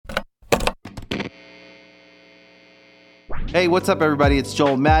Hey, what's up, everybody? It's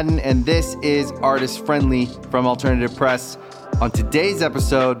Joel Madden, and this is Artist Friendly from Alternative Press. On today's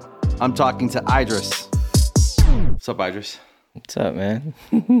episode, I'm talking to Eyedress. What's up, Eyedress? What's up, man?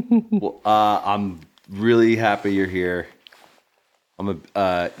 Well, I'm really happy you're here.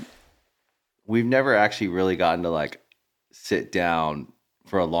 We've never actually really gotten to like sit down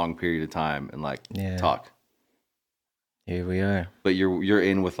for a long period of time and talk. Here we are. But you're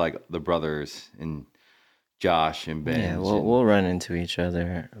in with like the brothers and Josh and Ben. Yeah, we'll run into each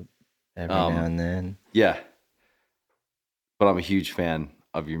other every now and then. Yeah. But I'm a huge fan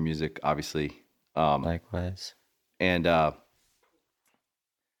of your music, obviously. Likewise. And I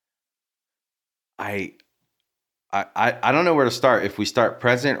don't know where to start. If we start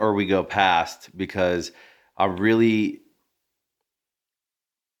present or we go past, because I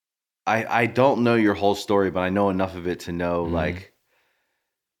don't know your whole story, but I know enough of it to know like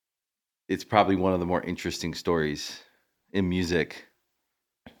it's probably one of the more interesting stories in music.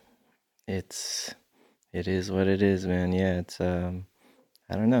 It is what it is, man. Yeah, it's I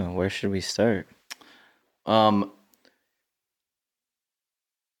don't know. Where should we start? I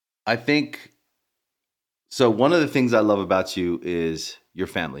think so. One of the things I love about you is your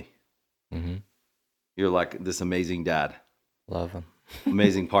family. Mm-hmm. You're like this amazing dad. Love him.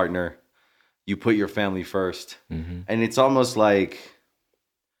 Amazing partner. You put your family first. Mm-hmm. And it's almost like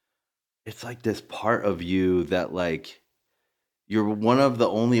it's like this part of you that like you're one of the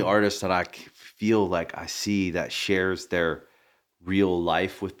only artists that I feel like I see that shares their real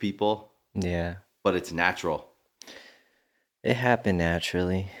life with people. Yeah. But it's natural. It happened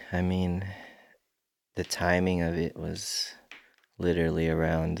naturally. I mean, the timing of it was literally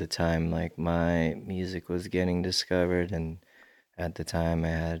around the time like my music was getting discovered, and at the time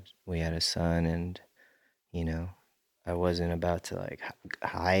we had a son, and you know, I wasn't about to like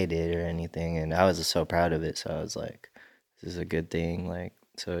hide it or anything, and I was so proud of it. So I was like, this is a good thing. Like,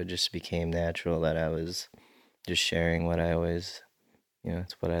 so it just became natural that I was just sharing what I always,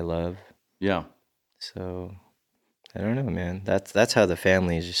 it's what I love. Yeah. So I don't know, man. That's how the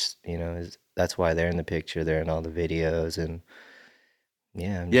family is just, that's why they're in the picture. They're in all the videos, and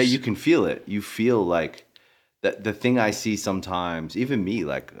yeah. Yeah, you can feel it. You feel like that the thing I see sometimes, even me,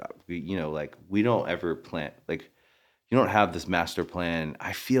 like we don't ever plan, like you don't have this master plan.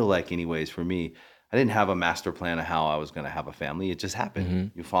 I feel like anyways, for me, I didn't have a master plan of how I was going to have a family. It just happened.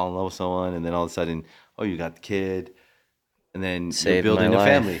 Mm-hmm. You fall in love with someone, and then all of a sudden, oh, you got the kid, and then Saved you're building my a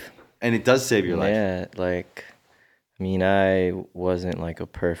family. life. And it does save your life. Yeah, like, I mean, I wasn't like a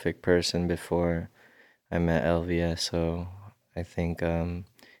perfect person before I met Elvia, so I think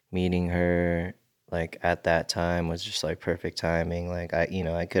meeting her like at that time was just like perfect timing. Like I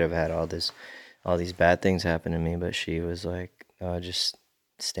could have had all these bad things happen to me, but she was like, "Oh, just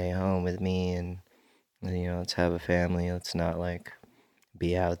stay home with me, and let's have a family. Let's not like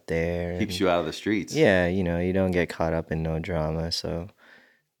be out there." Keeps you out of the streets. Yeah, you don't get caught up in no drama. So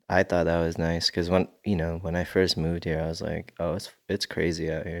I thought that was nice because when I first moved here, I was like, "Oh, it's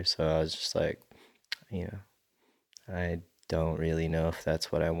crazy out here." So I was just like, I don't really know if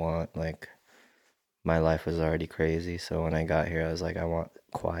that's what I want. Like, my life was already crazy, so when I got here, I was like, I want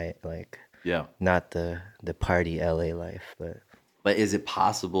quiet, like, Yeah. not the party LA life, but is it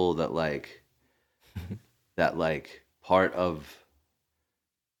possible that like that like part of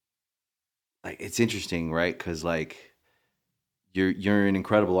like it's interesting, right? Because like you're an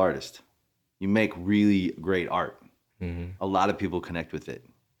incredible artist. You make really great art. mm-hmm. A lot of people connect with it.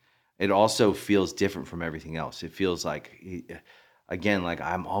 It also feels different from everything else. It feels like, again, like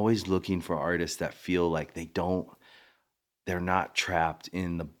I'm always looking for artists that feel like they're not trapped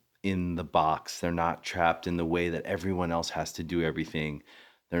in the box. They're not trapped in the way that everyone else has to do everything.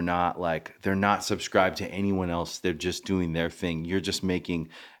 They're not subscribed to anyone else. They're just doing their thing. You're just making,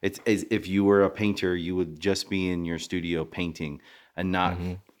 it's as if you were a painter, you would just be in your studio painting and not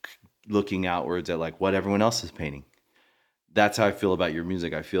looking outwards at like what everyone else is painting. That's how I feel about your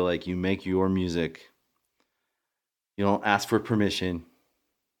music. I feel like you make your music. You don't ask for permission.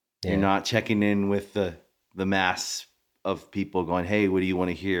 Yeah. You're not checking in with the mass of people going, "Hey, what do you want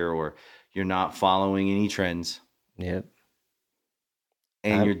to hear?" Or you're not following any trends. Yep.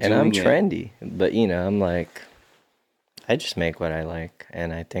 And you're doing I'm it. trendy, but I'm like, I just make what I like,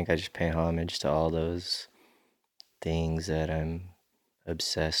 and I think I just pay homage to all those things that I'm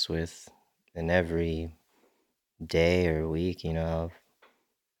obsessed with, and every day or week,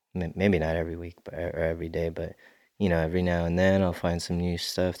 maybe not every week, but or every day, but every now and then I'll find some new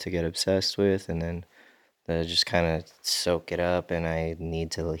stuff to get obsessed with, and then I just kind of soak it up, and I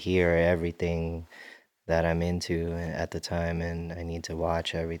need to hear everything that I'm into at the time, and I need to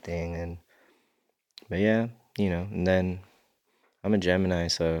watch everything, but yeah, and then I'm a Gemini,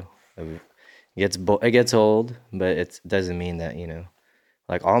 so it it gets old, but it doesn't mean that,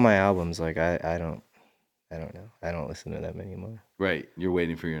 like all my albums, like I don't know. I don't listen to them anymore. Right. You're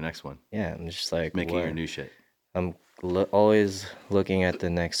waiting for your next one. Yeah, I'm just Just like, making your what? new shit. I'm always looking at the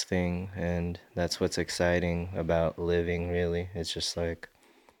next thing, and that's what's exciting about living, really. It's just like,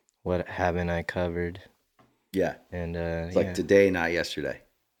 what haven't I covered? Yeah. And It's like yeah, today, not yesterday.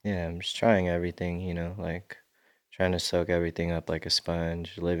 yeah, I'm just trying everything, like trying to soak everything up like a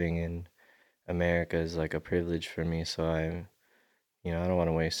sponge. Living in America is like a privilege for me, so I don't want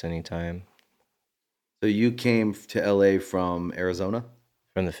to waste any time. So you came to LA from Arizona?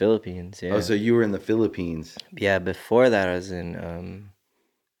 From the Philippines, Oh, yeah. so you were in the Philippines. Yeah, before that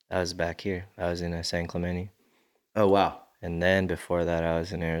I was back here. I was in San Clemente. Oh, wow. And then before that I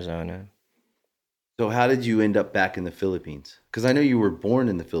was in Arizona. So how did you end up back in the Philippines? Because I know you were born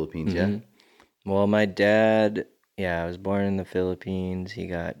in the Philippines, yeah? hmm Well, my dad, yeah, I was born in the Philippines. He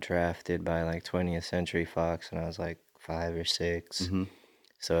got drafted by like 20th Century Fox when I was like 5 or 6. Mm-hmm.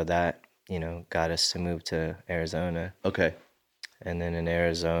 So that, got us to move to Arizona. Okay. And then in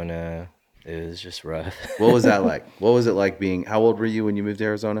Arizona, it was just rough. What was that like? What was it like being, how old were you when you moved to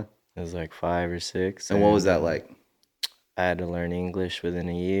Arizona? It was like 5 or 6, And what was and that like? I had to learn English within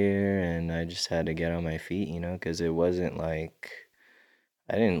a year, and I just had to get on my feet, because it wasn't like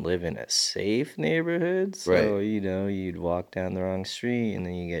I didn't live in a safe neighborhood. Right. So, you'd walk down the wrong street, and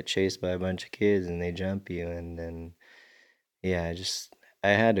then you get chased by a bunch of kids, and they jump you, and then yeah, I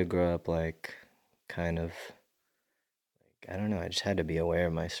had to grow up like kind of I don't know. I just had to be aware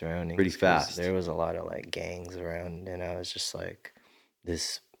of my Pretty surroundings because fast. there was a lot of like gangs around, and I was just like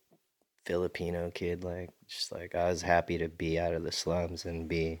this Filipino kid, like just like I was happy to be out of the slums and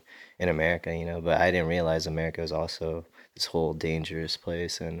be in America, but I didn't realize America was also this whole dangerous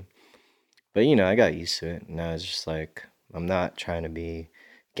place. And but I got used to it, and I was just like, I'm not trying to be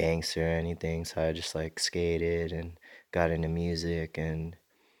gangster or anything, so I just like skated and got into music. And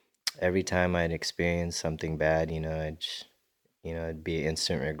every time I'd experience something bad, it'd be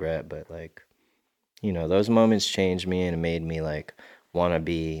instant regret, but like, those moments changed me and it made me like want to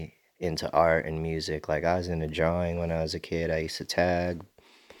be into art and music. Like I was into drawing when I was a kid. I used to tag.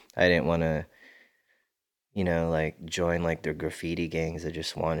 I didn't want to, like join like the graffiti gangs that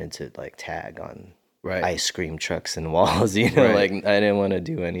just wanted to like tag on Right. ice cream trucks and walls, Right. like I didn't want to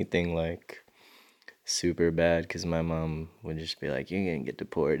do anything like super bad because my mom would just be like, you're gonna get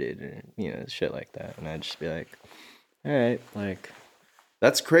deported, or shit like that, and I'd just be like, all right, like,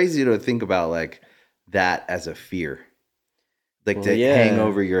 That's crazy to think about like that as a fear. Like well, to hang yeah,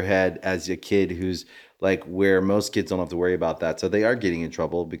 over your head as a kid who's like where most kids don't have to worry about that. So they are getting in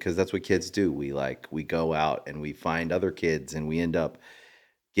trouble because that's what kids do. We go out and we find other kids and we end up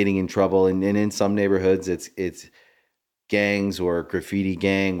getting in trouble. And in some neighborhoods it's gangs or graffiti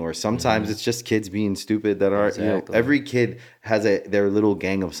gang, or sometimes hmm it's just kids being stupid that are, exactly, every kid has their little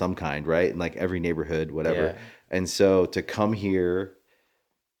gang of some kind, right? In like every neighborhood, whatever. yeah, And so to come here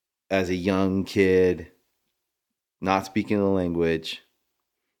as a young kid, not speaking the language,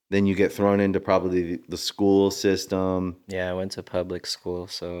 then you get thrown into probably the school system. yeah. I went to public school,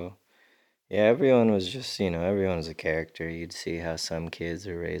 so yeah, everyone was just, everyone was a character. You'd see how some kids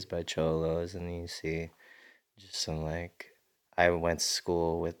are raised by cholos, and then you see just some like. I went to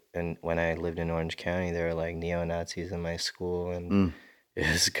school with, and when I lived in Orange County, there were like neo Nazis in my school, and Mm. it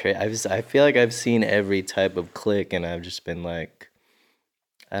was great. I feel like I've seen every type of clique, and I've just been like,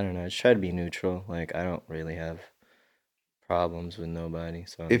 I don't know. I just try to be neutral. Like I don't really have problems with nobody,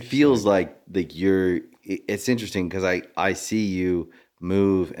 so I'm It just feels like, like it's interesting because I see you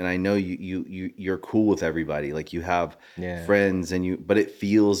move and I know you're cool with everybody. Like you have yeah, friends and but it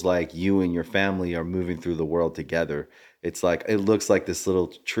feels like you and your family are moving through the world together. It's like it looks like this little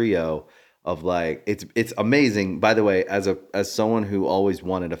trio of like it's amazing. By the way, as someone who always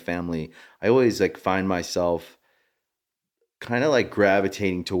wanted a family, I always like find myself kind of like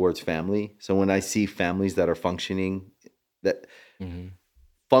gravitating towards family. So when I see families that are that hmm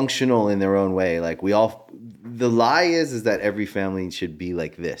functional in their own way, like the lie is that every family should be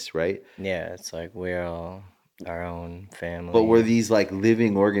like this, right? yeah. It's like we're all our own But family, we're and these like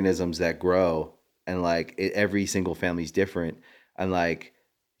living organisms that grow, and like every single family's different, and like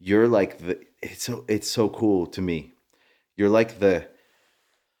you're like it's so cool to me. You're like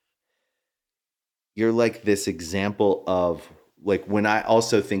you're like this example of like when I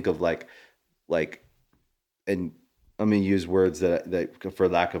also think of like and I'm gonna use words that for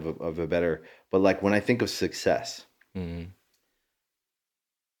lack of a better, but like when I think of success, hmm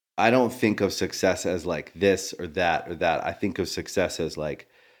I don't think of success as like this or that or that. I think of success as like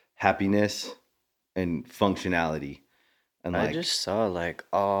happiness and functionality. And I like, just saw like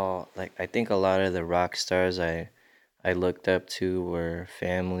all like I think a lot of the rock stars I looked up to were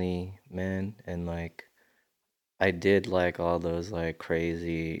family men, and like I did like all those like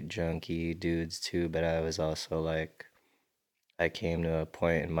crazy junky dudes too, but I was also like I came to a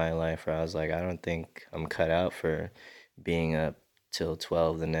point in my life where I was like, I don't think I'm cut out for being up till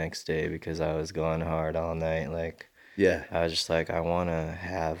 12 the next day because I was going hard all night. Like, yeah, I was just like, I want to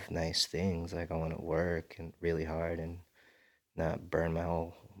have nice things. Like, I want to work and really hard and not burn my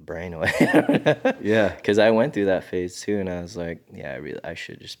whole brain away. yeah. Because I went through that phase too, and I was like, yeah, I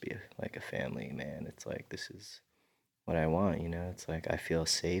should just be like a family man. It's like, this is what I want, you know? It's like, I feel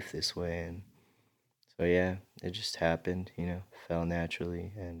safe this way. And so, yeah, it just happened, you know, fell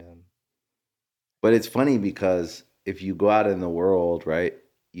naturally. And But it's funny because if you go out in the world, right,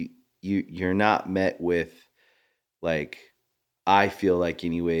 you you're not met with like, I feel like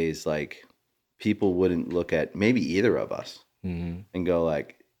anyways, like people wouldn't look at maybe either of us mhm. and go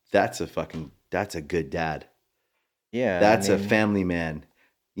like, that's a good dad. Yeah, I That's a mean, family man.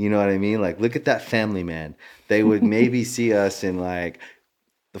 You know what I mean? Like, look at that family man. They would maybe see us in like,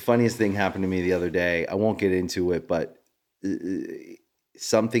 the funniest thing happened to me the other day. I won't get into it, but uh,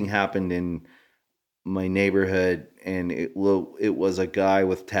 something happened in my neighborhood, and it was a guy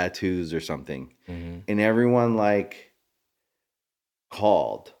with tattoos or something, mhm. and everyone like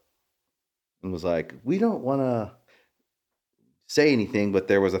called and was like, "We don't want to say anything, but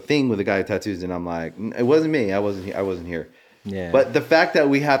there was a thing with a guy with tattoos," and I'm like, "It wasn't me. I wasn't here." Yeah, But the fact that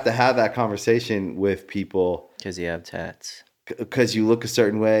we have to have that conversation with people because you have tats. because you look a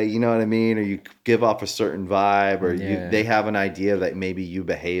certain way, you know what I mean, or you give off a certain vibe, or they Yeah, have an idea that maybe you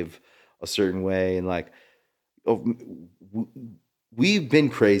behave a certain way, and like, oh, we've been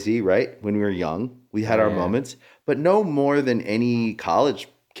crazy, right? When we were young, we had oh our yeah, moments, but no more than any college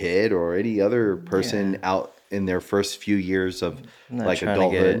kid or any other person yeah. out in their first few years of I'm not like trying to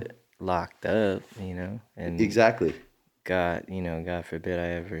adulthood. get locked up, you know, and Exactly. God forbid I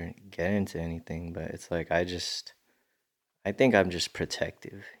ever get into anything, but it's like I think I'm just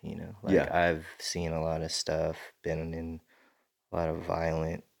protective, you know. Like Yeah. I've seen a lot of stuff, been in a lot of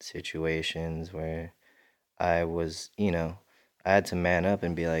violent situations where I was, you know, I had to man up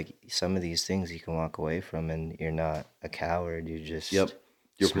and be like, some of these things you can walk away from, and you're not a coward. You're just Yep.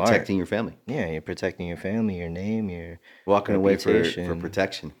 You're smart. protecting your family, Yeah, you're protecting your family, your name, your walking away for reputation.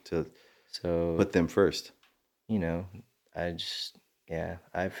 protection to So, put them first. you know, I just, yeah,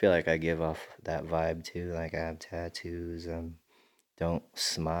 I feel like I give off that vibe too. Like I have tattoos. Don't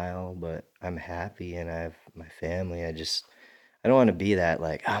smile, but I'm happy and I have my family. I don't want to be that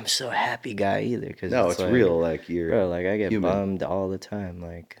like I'm so happy guy either, because No, it's it's like, real. Like, you're bro, like I get human. bummed all the time,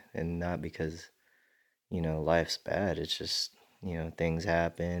 like, and not because, you know, life's bad. It's just, you know, things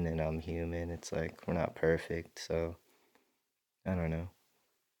happen and I'm human. It's like we're not perfect, so I don't know.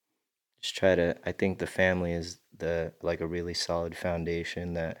 Just try to, I think the family is the like a really solid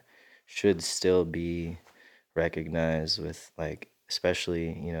foundation that should still be recognized with like,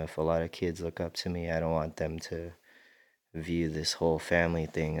 especially, you know, if a lot of kids look up to me, I don't want them to view this whole family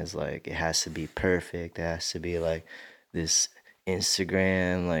thing as like it has to be perfect. It has to be like this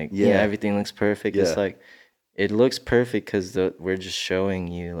Instagram, like, you know, Yeah. everything looks perfect. It's Yeah. like it looks perfect because we're just showing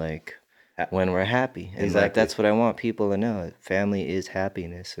you like Ha- when we're happy, and like exactly. that's what I want people to know. Family is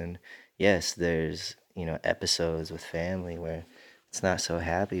happiness, and yes, there's, you know, episodes with family where it's not so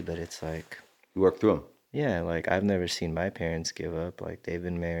happy, but it's like, You work through them. yeah, like I've never seen my parents give up. Like they've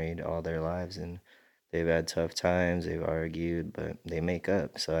been married all their lives and they've had tough times, they've argued, but they make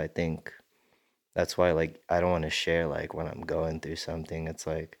up. So I think that's why like I don't want to share like when I'm going through something. It's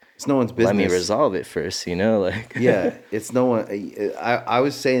like It's no one's let me business. resolve it first, you know, like Yeah, it's no one. I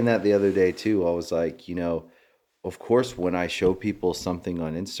was saying that the other day too. I was like, of course, when I show people something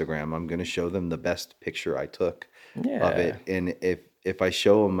on Instagram, I'm going to show them the best picture I took of yeah. it. And if I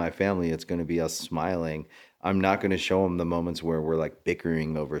show them my family, it's going to be us smiling. I'm not going to show them the moments where we're like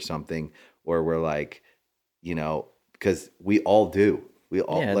bickering over something, or we're like, because we all do. We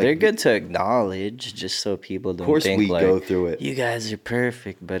all Yeah, like, they're good to acknowledge just so people of don't course, think we go like through it. you guys are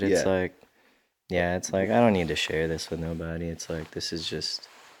perfect, but it's Yeah. like, yeah, it's like I don't need to share this with nobody. It's like this is just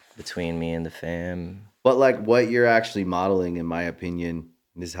between me and the fam. But like, what you're actually modeling, in my opinion,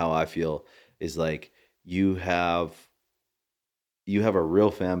 this is how I feel, is like, you have you have a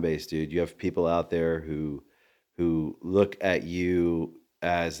real fan base, dude. You have people out there who look at you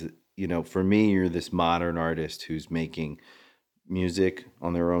as, for me, you're this modern artist who's making music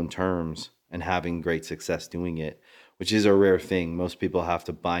on their own terms and having great success doing it, which is a rare thing. Most people have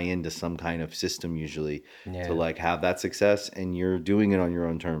to buy into some kind of system usually to Yeah. like have that success, and you're doing it on your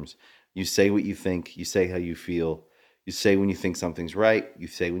own terms. You say what you think, you say how you feel, You say when you think something's right, you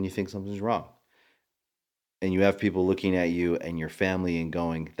say when you think something's wrong. And you have people looking at you and your family and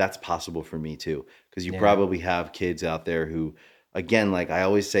going, that's possible for me too. Because you Yeah. probably have kids out there who, again, like I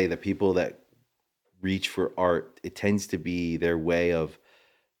always say, the people that reach for art, it tends to be their way of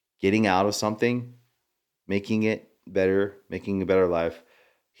getting out of something, making it better, making a better life,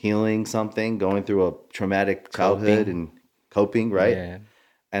 healing something, going through a traumatic childhood Coping. and coping, right? Yeah.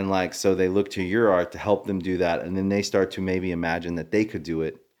 And like, so they look to your art to help them do that. And then they start to maybe imagine that they could do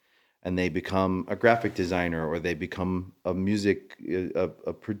it, and they become a graphic designer, or they become a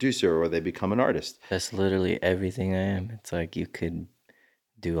a producer, or they become an artist That's literally everything I am. It's like you could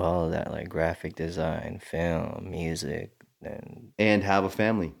do all of that, like graphic design, film, music, and and have a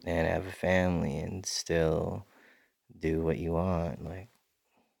family. have a family and still do what you want. Like,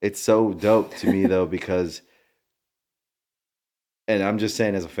 It's so dope to me though, because, and I'm just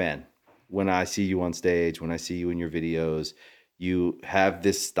saying as a fan, when I see you on stage, when I see you in your videos, you have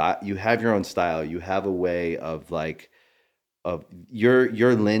this style, you have your own style, you have a way of like, of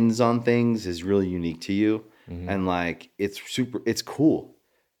your lens on things is really unique to you. mhm. And like, it's cool.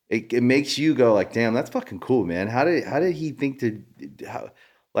 It makes you go like, damn, that's fucking cool, man. How did he think to, how,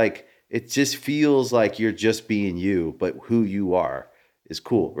 like, it just feels like you're just being you, but who you are is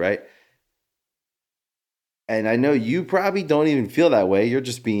cool, right? And I know you probably don't even feel that way. You're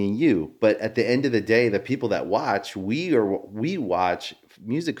just being you. But at the end of the day, the people that watch, we watch,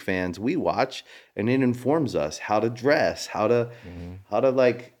 music fans, we watch, and it informs us how to dress, Mhm. how to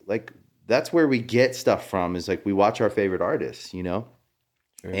like that's where we get stuff from, is like we watch our favorite artists, you know?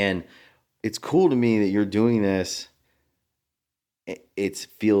 True. And it's cool to me that you're doing this. It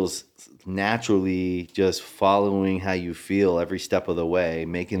feels naturally just following how you feel every step of the way,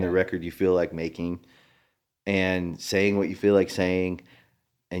 making the Yeah. record you feel like making, and saying what you feel like saying,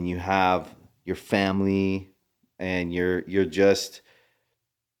 and you have your family, and you're just,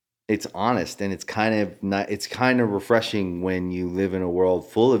 it's honest, and it's kind of not, it's kind of refreshing when you live in a world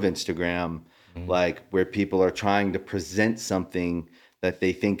full of Instagram, Mhm. like where people are trying to present something that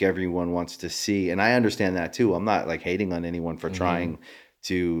they think everyone wants to see. And I understand that too. I'm not like hating on anyone for Mhm. trying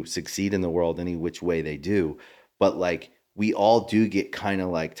to succeed in the world any which way they do, but like we all do get kind of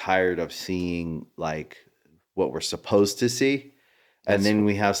like tired of seeing like what we're supposed to see. And That's then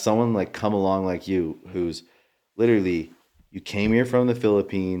we have someone like come along like you, who's literally, you came here from the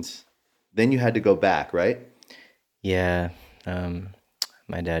Philippines, then you had to go back, right? yeah. Um,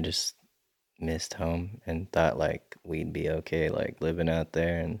 my dad just missed home and thought like we'd be okay, like living out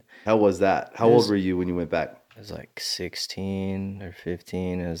there, and How was that? How it old was were you when you went back? it was like 16 or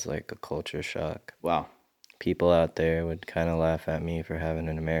 15. It was like a culture shock. Wow. People out there would kind of laugh at me for having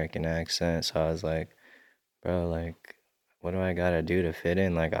an American accent, so I was like, bro, like, what do I gotta do to fit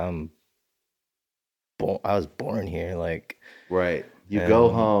in? Like, I was born here, like, Right. You go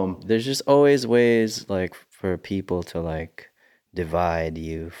and home. there's just always ways, like, for people to like divide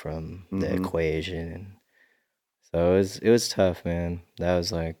you from the Mm-hmm. equation, and so it was tough, man. That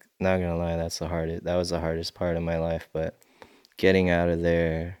was like, not gonna lie, that was the hardest part of my life, but getting out of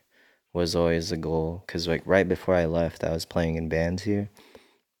there was always the goal, because like right before I left, I was playing in bands here,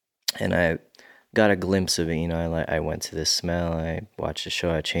 and I got a glimpse of it. I went to this smell. I watched a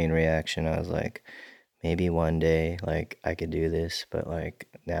show at Chain Reaction. I was like, maybe one day, like I could do this. But like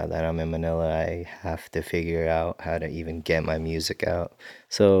now that I'm in Manila, I have to figure out how to even get my music out.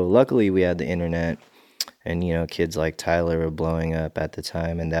 So luckily, we had the internet, and kids like Tyler were blowing up at the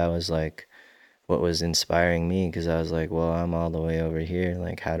time, and that was like what was inspiring me, because I was like, well, I'm all the way over here.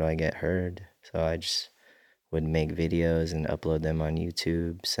 Like, how do I get heard? So I just would make videos and upload them on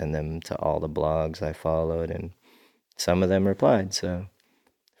YouTube, send them to all the blogs I followed, and some of them replied. So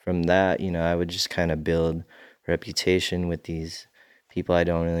from that, I would just kind of build reputation with these people I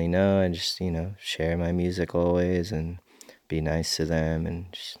don't really know, and just, share my music always and be nice to them,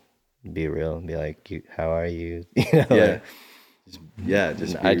 and just be real and be like, how are you? Yeah. Like, Yeah.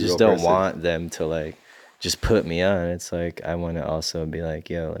 Just I be a just real don't person. want them to like just put me on. It's like I want to also be like,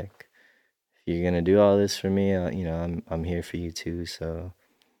 yo, like if you're gonna do all this for me, I'm here for you too. So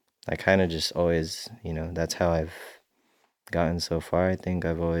I kind of just always, that's how I've gotten so far. I think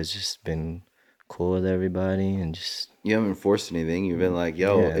I've always just been cool with everybody, and just, You haven't forced anything. You've been like,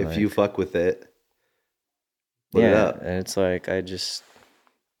 yo, yeah, if you like, fuck with it, put it yeah, up. and it's like I just,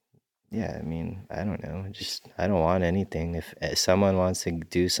 yeah, I mean, I don't know, just I don't want anything. If someone wants to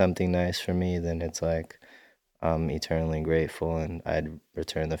do something nice for me, then it's like I'm eternally grateful, and I'd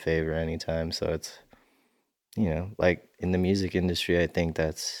return the favor anytime. So it's, like in the music industry, I think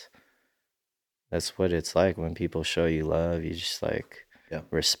that's what it's like when people show you love. You just like Yeah.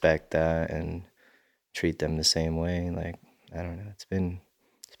 respect that, and treat them the same way. Like, I don't know. It's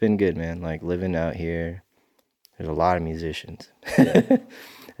been good, man. Like living out here, there's a lot of musicians. Yeah.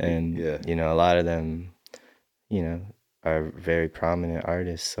 And, Yeah. a lot of them, you know, are very prominent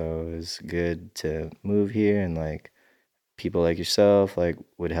artists. So it was good to move here and like people like yourself like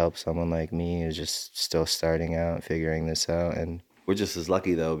would help someone like me who's just still starting out, figuring this out. And We're just as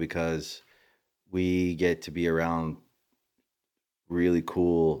lucky though because we get to be around really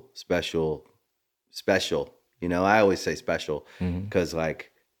cool, special. I always say special mhm. because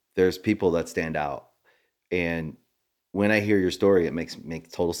like there's people that stand out. And when I hear your story, it makes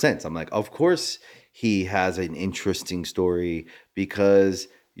total sense. I'm like, of course he has an interesting story because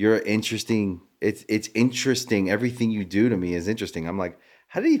you're interesting. It's interesting. Everything you do to me is interesting. I'm like,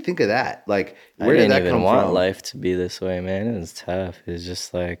 how did you think of that? Like, I where did didn't that even come want from? life to be this way, man. It was tough. It was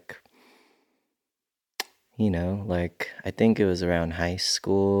just like, like I think it was around high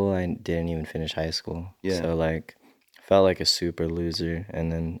school. I didn't even finish high school. Yeah. So like I felt like a super loser.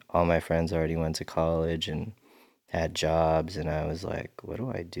 And then all my friends already went to college and had jobs, and I was like, what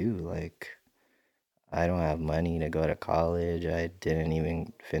do I do? Like I don't have money to go to college. I didn't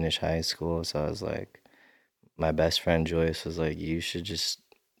even finish high school. So I was like, my best friend Joyce was like, you should just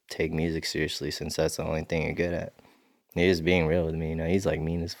take music seriously since that's the only thing you're good at. He's being real with me, he's like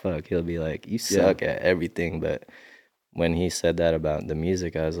mean as fuck. He'll be like, you Yeah. suck at everything. But when he said that about the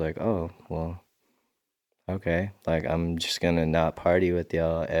music, I was like, oh, well, okay. Like, I'm just gonna not party with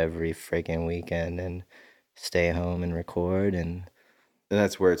y'all every freaking weekend and stay home and record. And And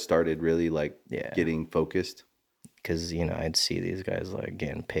that's where it started really like yeah, getting focused. because, I'd see these guys like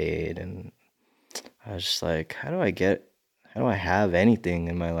getting paid, and I was just like, how do I have anything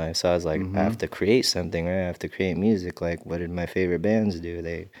in my life? So I was like, I Mm-hmm. have to create something, right? I have to create music. Like, what did my favorite bands do?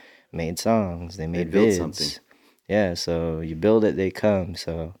 They made songs, they They made built something. vids. Yeah, so you build it, they come.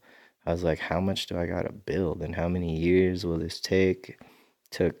 So I was like, how much do I gotta build, and how many years will this take?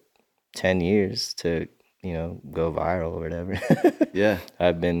 Took 10 years to, go viral or whatever. Yeah.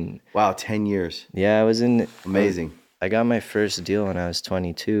 I've been, Wow, 10 years. yeah, Amazing. I got my first deal when I was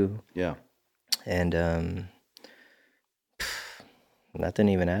 22, Yeah. and nothing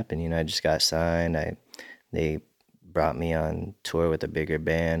even happened. I just got signed. They brought me on tour with a bigger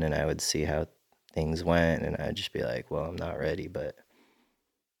band, and I would see how things went, and I'd just be like, well, I'm not ready. But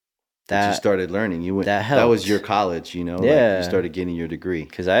But you that started learning. that That was your helped. college, like you Yeah, started getting your degree.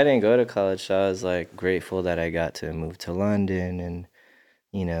 because I didn't go to college, so I was like grateful that I got to move to London and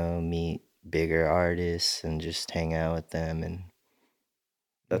meet bigger artists and just hang out with them. And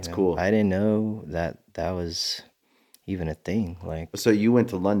That's cool. I didn't know that that was even a thing. Like, So you went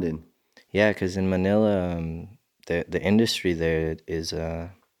to London. yeah, because in Manila, the industry there is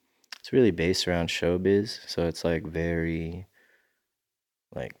it's really based around showbiz. So it's like very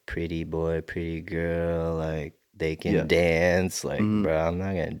like pretty boy, pretty girl, like they Yeah. can dance. Like, Hmm. bro, I'm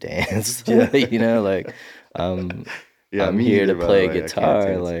not gonna dance. Yeah. Like I'm Yeah, I'm me here neither, to by the play way. I can't guitar,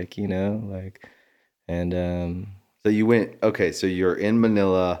 dance. like, like and So you went, okay, so you're in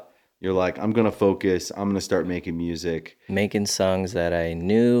Manila. You're like, I'm going to focus. I'm going to start making music. making songs that I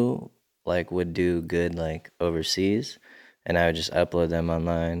knew like would do good like overseas, and I would just upload them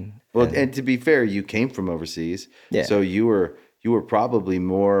online. Well, And and to be fair, you came from overseas, yeah. so you were probably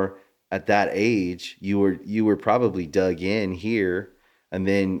more at that age. You were probably dug in here, and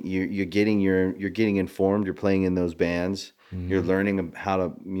then you're getting informed. You're playing in those bands. You're Mhm. learning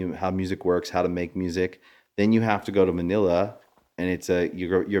how music works, how to make music. Then you have to go to Manila, and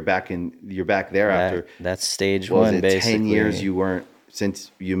you're back there after That's stage what was one it, 10 years basically. you weren't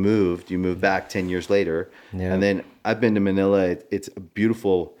since you moved back 10 years later. And Yep. then I've been to Manila. It's a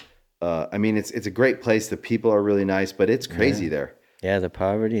beautiful, I mean, it's a great place. The people are really nice, but it's Yeah. crazy there. Yeah, the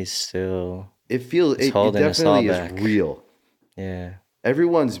poverty is still it's It holding us all definitely is back. real. Yeah.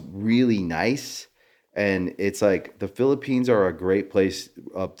 Everyone's really nice, and it's like the Philippines are a great place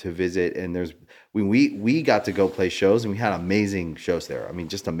to visit. And when we got to go play shows, and we had amazing shows there. I mean,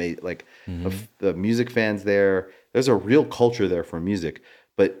 just amazing. Like Mhm. the music fans there, there's a real culture there for music.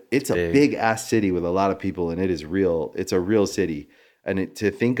 But It's it's a big. big ass city with a lot of people, and it is real. It's a real city. And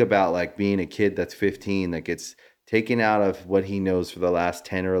to think about like being a kid that's 15 that gets taken out of what he knows for the last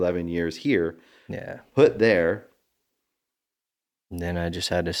 10 or 11 years here, Yeah. put there. And then I just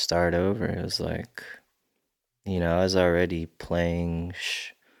had to start over. It was like, I was already playing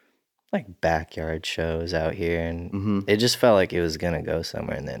like backyard shows out here, and Hmm. it just felt like it was gonna go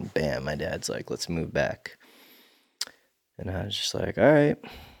somewhere. And then, bam, my dad's like, let's move back. And I was just like, all right,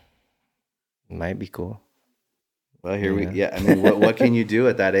 might be cool, Well, here you we, know? yeah. I mean, what can you do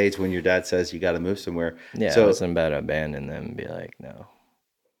at that age when your dad says you got to move somewhere? Yeah, I So, wasn't about to abandon them and be like, no.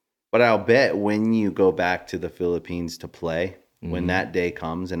 But I'll bet when you go back to the Philippines to play, when Mm-hmm. that day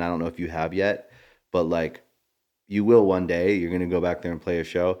comes, and I don't know if you have yet, but like you will one day, you're gonna go back there and play a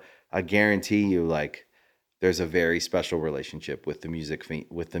show. I guarantee you, like there's a very special relationship with the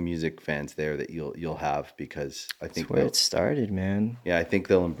with the music fans there that you'll have because I That's think where it started, man. I think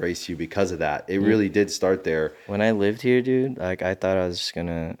they'll embrace you because of that. It You, really did start there. when I lived here, dude, like I thought I was just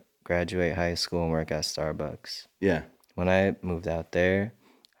gonna graduate high school and work at Starbucks. Yeah. When I moved out there,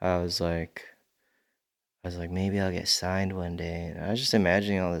 I was like, maybe I'll get signed one day. And I was just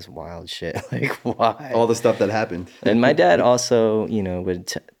imagining all this wild shit. Like, why? All the stuff that happened. And my dad also,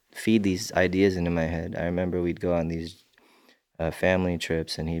 would feed these ideas into my head. I remember we'd go on these family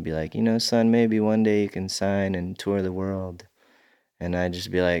trips, and he'd be like, son, maybe one day you can sign and tour the world. And I'd just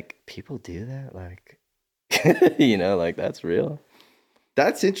be like, people do that? Like, like that's real.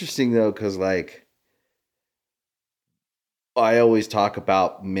 That's interesting though, because like I always talk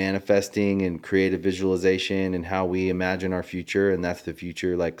about manifesting and creative visualization and how we imagine our future, and that's the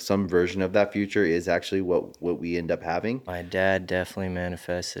future. Like some version of that future is actually what we end up having. My dad definitely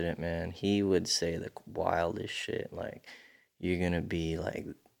manifested it, man. He would say the wildest shit. Like, you're going to be like,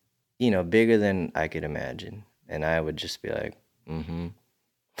 bigger than I could imagine. And I would just be like, mm-hmm.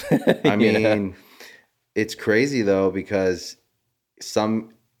 I you know? mean, it's crazy though because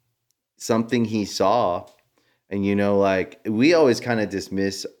some something he saw, and like we always kind of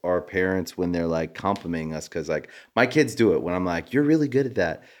dismiss our parents when they're like complimenting us because like my kids do it when I'm like, you're really good at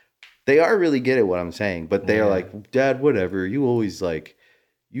that. They are really good at what I'm saying, but they are Yeah. like, Dad, whatever. You always like,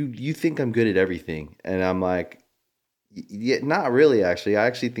 you think I'm good at everything, and I'm like, yeah, not really. Actually, I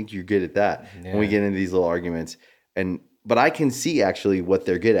actually think you're good at that. And we Yeah. get into these little arguments, and but I can see actually what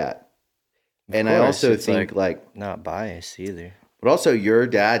they're good at, Of and I course, also it's think like like, not biased either. but also your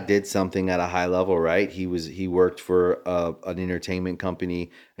dad did something at a high level, right? He worked for an entertainment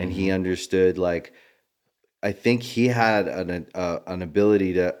company, and he Mm-hmm. understood like I think he had an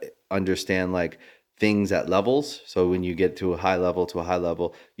ability to understand like things at levels. So when you get to a high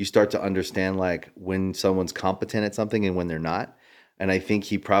level, you start to understand like when someone's competent at something and when they're not. And I think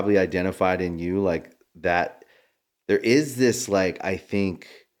he probably identified in you like that there is this like I think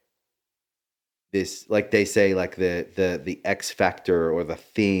this like they say like the X factor or the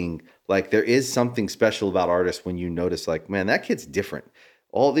thing, like there is something special about artists when you notice like, man, that kid's different.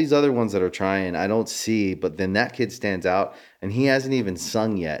 All these other ones that are trying I don't see, but then that kid stands out and he hasn't even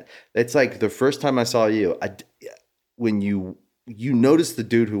sung yet. It's like the first time I saw you, when you notice the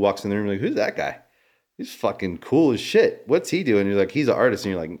dude who walks in the room, like, who's that guy? He's fucking cool as shit. What's he doing? You're like, he's an artist.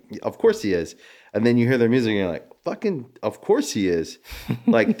 And you're like, of course he is. And then you hear their music and you're like, fucking, of course he is.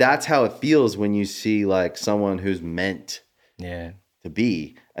 Like, that's how it feels when you see like someone who's meant Yeah. to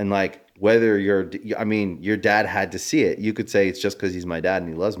be. And like, whether I mean, your dad had to see it. You could say it's just because he's my dad and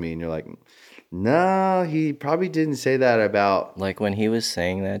he loves me. And you're like, no, he probably didn't say that about. Like when he was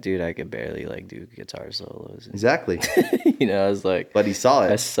saying that, dude, I could barely like do guitar solos. And, Exactly. I was like, But he saw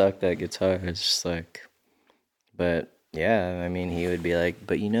I it. sucked at guitar. It's just like, but yeah, I mean, he would be like,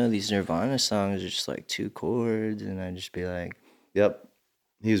 but these Nirvana songs are just like two chords. And I'd just be like, Yep.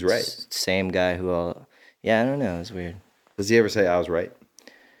 He was right. Same guy who all, yeah, I don't know. It's weird. Does he ever say I was right?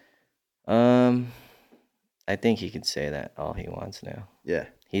 Um, I think he can say that all he wants now. Yeah.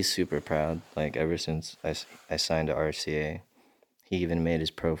 He's super proud. Like ever since I signed to RCA, he even made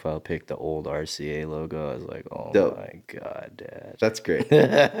his profile pic the old RCA logo. I was like, oh Dope. my God, Dad. That's great.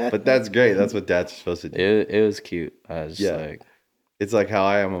 But that's great. That's what dads are supposed to do. It was cute. I was just Yeah. like, It's like how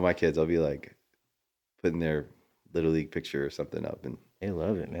I am with my kids. I'll be like putting their little league picture or something up, and they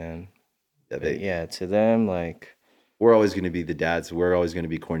love it, man. yeah, But yeah, to them, like, we're always going to be the dads. We're always going to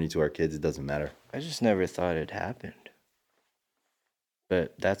be corny to our kids. It doesn't matter. I just never thought it happened.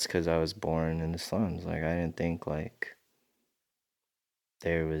 But that's because I was born in the slums. Like, I didn't think, like,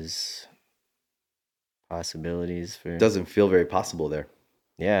 there was possibilities for. It doesn't feel very possible there.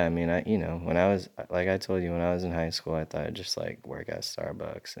 Yeah, I mean, when I was, like I told you, when I was in high school, I thought I'd just, like, work at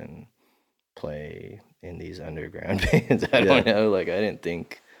Starbucks and play in these underground bands. I don't know. Like, I didn't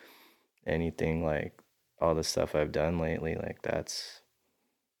think anything like all the stuff I've done lately, like, that's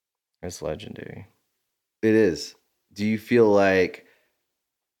legendary. It is. Do you feel like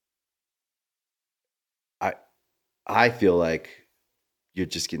I I feel like you're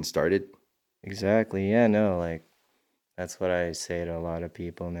just getting started? Exactly. Yeah, no, like, that's what I say to a lot of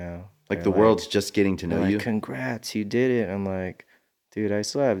people now. Like They're the world's just getting to they're know like, you? congrats, you did it. I'm like, dude, I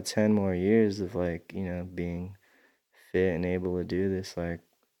still have 10 more years of, like, being fit and able to do this. Like,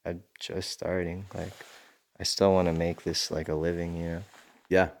 I'm just starting. Like, I still want to make this like a living.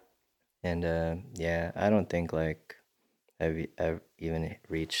 Yeah. And yeah, I don't think like I've even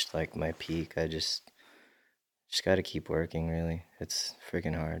reached like my peak. I just got to keep working. Really, it's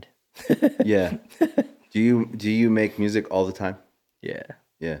freaking hard. Yeah. Do you make music all the time? Yeah,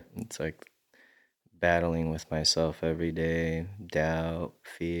 Yeah. it's like battling with myself every day, doubt,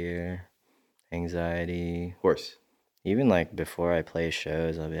 fear, anxiety. Of course. Even like before I play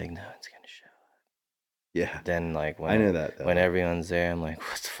shows, I'll be like, no one's gonna show. Yeah. Then like I know that when though. everyone's there, I'm like,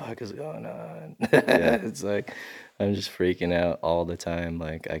 what the fuck is going on? Yeah. It's like I'm just freaking out all the time.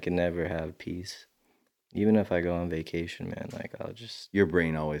 Like I can never have peace. Even if I go on vacation, man, like Your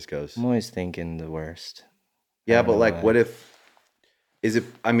brain always I'm goes. always thinking the worst. I Yeah, don't but know like why. what if is it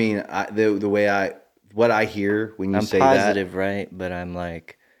I mean, the way I what I hear when you I'm say that, positive, right? But I'm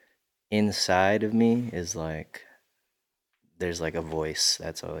like inside of me is like there's like a voice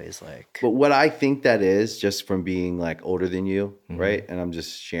that's always like, but what I think that is just from being like older than you, mm-hmm, right? And I'm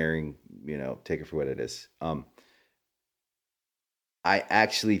just sharing, take it for what it is. I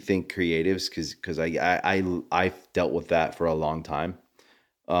actually think creatives because I've dealt with that for a long time.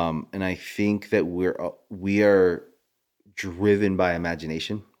 And I think that we are driven by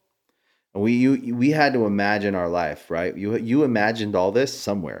imagination. And we had to imagine our life, right? You imagined all this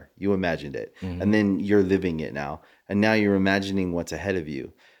somewhere. You imagined it, and mm-hmm, then you're living it now. And now you're imagining what's ahead of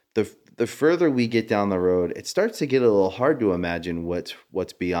you. The further we get down the road, it starts to get a little hard to imagine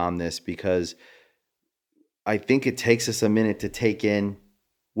what's beyond this because I think it takes us a minute to take in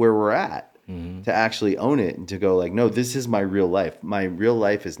where we're at, mm-hmm, to actually own it and to go like, no, this is my real life. My real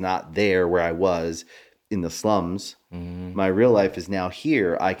life is not there where I was in the slums. mm-hmm. My real life is now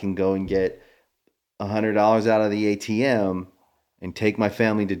here. I can go and get $100 out of the ATM and take my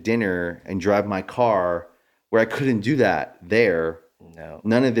family to dinner and drive my car where I couldn't do that there. No.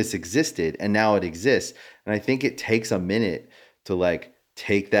 None of this existed and now it exists. And I think it takes a minute to like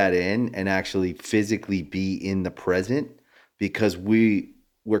take that in and actually physically be in the present because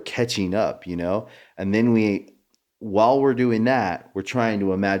we're catching up, And then while we're doing that, we're trying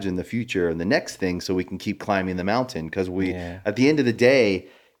to imagine the future and the next thing so we can keep climbing the mountain because Yeah. at the end of the day,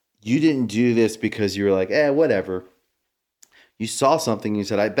 you didn't do this because you were like, whatever. You saw something, you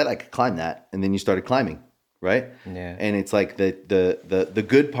said, I bet I could climb that, and then you started climbing, right? Yeah. And it's like the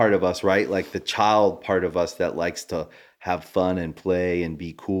good part of us, right? Like the child part of us that likes to have fun and play and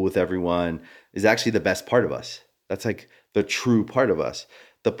be cool with everyone is actually the best part of us. That's like the true part of us.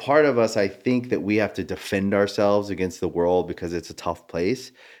 The part of us I think that we have to defend ourselves against the world because it's a tough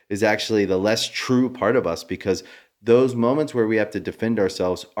place is actually the less true part of us because those moments where we have to defend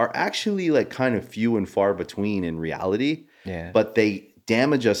ourselves are actually like kind of few and far between in reality, Yeah. but they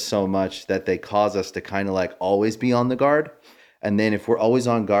damage us so much that they cause us to kind of like always be on the guard. And then if we're always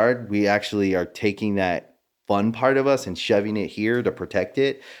on guard, we actually are taking that fun part of us and shoving it here to protect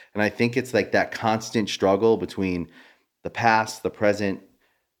it. And I think it's like that constant struggle between the past, the present,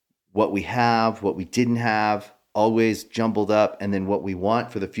 what we have, what we didn't have, always jumbled up, and then what we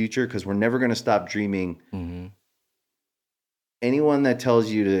want for the future because we're never going to stop dreaming. Mm-hmm. Anyone that tells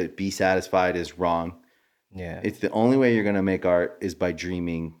you to be satisfied is wrong. Yeah. It's the only way you're going to make art is by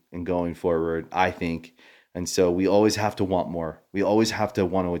dreaming and going forward, I think. And so we always have to want more. We always have to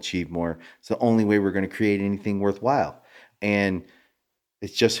want to achieve more. It's the only way we're going to create anything worthwhile. And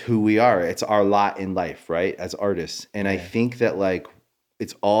it's just who we are. It's our lot in life, right? As artists. And I Yeah. think that like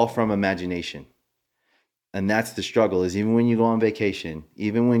it's all from imagination. And that's the struggle is even when you go on vacation,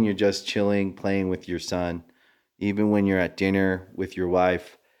 even when you're just chilling, playing with your son, even when you're at dinner with your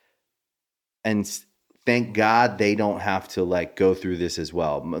wife, and thank God they don't have to like go through this as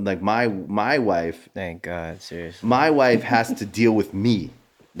well. Like Thank God, seriously. my wife has to deal with me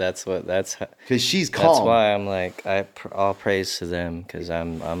That's because she's that's calm, why I'm like all praise to them because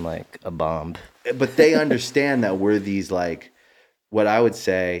I'm like a bomb. but they understand that we're these like what I would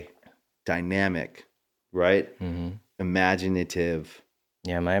say dynamic, right? Mm-hmm. Imaginative.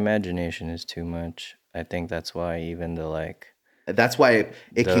 Yeah, my imagination is too much. I think that's why even the like That's why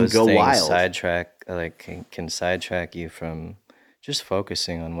it can those go things wild. sidetrack like can sidetrack you from just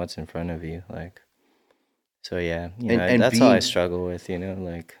focusing on what's in front of you. Like so, yeah, And that's all I being struggle with.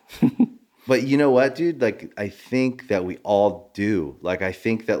 Like But you know what, dude? Like I think that we all do. Like I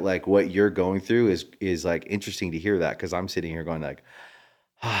think that like what you're going through is like interesting to hear that because I'm sitting here going like,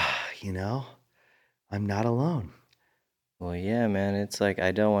 you know, I'm not alone. well, yeah, man. It's like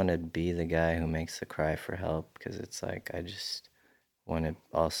I don't want to be the guy who makes the cry for help because it's like I just want to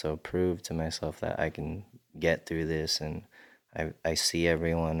also prove to myself that I can get through this, and I see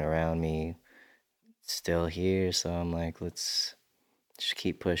everyone around me still here, so I'm like, let's just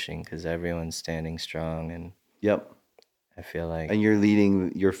keep pushing because everyone's standing strong, and Yep. I feel like, And you're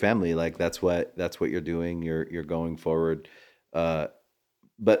leading your family. Like that's what you're doing. You're going forward. Uh,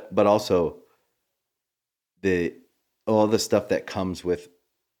 but also the all the stuff that comes with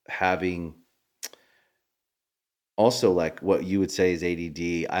having also like what you would say is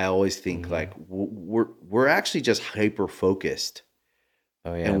ADD. I always think like mhm. we're actually just hyper focused,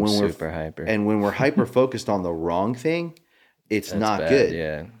 Oh yeah, and I'm when super hyper. we're hyper focused on the wrong thing, it's That's not bad. good.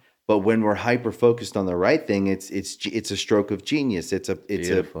 Yeah. But when we're hyper focused on the right thing, it's a stroke of genius. It's a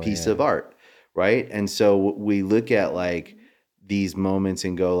Beautiful. piece Yeah. of art, right? And so we look at like these moments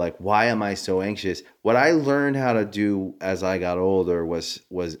and go like, why am I so anxious? What I learned how to do as I got older was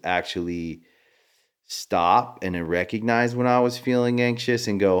actually stop and then recognize when I was feeling anxious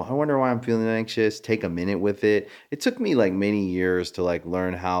and go, I wonder why I'm feeling anxious. Take a minute with it. It took me like many years to like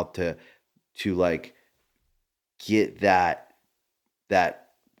learn how to like get that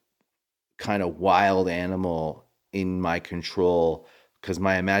kind of wild animal in my control, because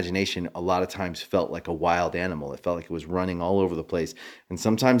my imagination a lot of times felt like a wild animal. It felt like it was running all over the place. And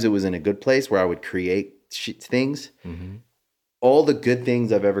sometimes it was in a good place where I would create things. Mm-hmm. All the good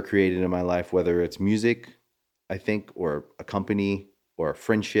things I've ever created in my life, whether it's music, I think, or a company or a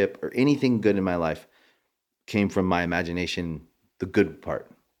friendship or anything good in my life, came from my imagination, the good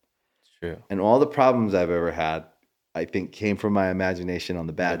part. It's true. And all the problems I've ever had, I think, came from my imagination on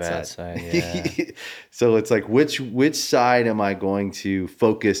the The bad bad side. side. Yeah. So it's like which side am I going to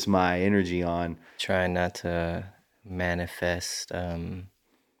focus my energy on? Try not to manifest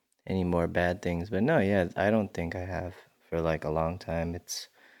any more bad things. But no, yeah, I don't think I have for like a long time.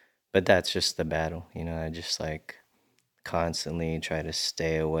 But that's just the battle, you know. I just like constantly try to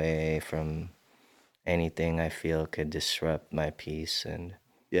stay away from anything I feel could disrupt my peace, and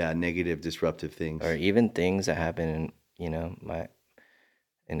Yeah, negative, disruptive or things. even things that happen in, you know, my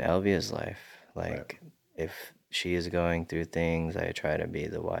in Elvia's life. Right. Like if she is going through things, I try to be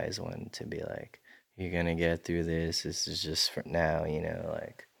the wise one to be like, you're gonna get through this. This is just for now, you know,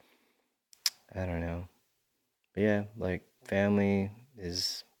 like I don't know. But yeah, like family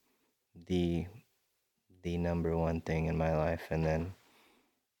is the the number one thing in my life, and then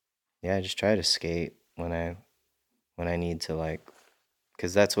yeah, I just try to skate when I need to, like,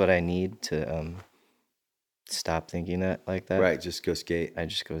 cuz that's what I need to stop thinking that like that. Right. Just go skate. I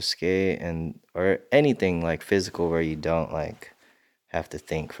just go skate, and or anything like physical where you don't like have to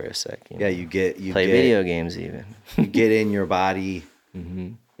think for a sec, you Yeah, know. you Play get video games even. you get in your body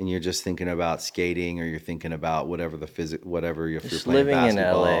Hmm. and you're just thinking about skating, or you're thinking about whatever whatever, if you're Just playing living in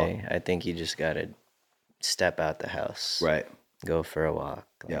basketball. LA, I think you just got to step out the house, Right. go for a walk.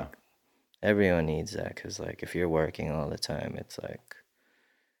 Yeah. Like everyone needs that, cuz like if you're working all the time, it's like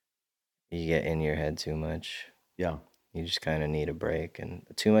you get in your head too much. Yeah. You just kind of need a break, and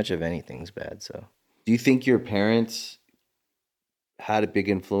too much of anything's bad, so Do you think your parents had a big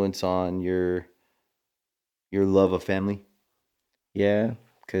influence on your love of family? yeah,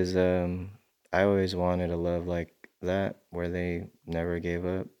 cuz I always wanted a love like that where they never gave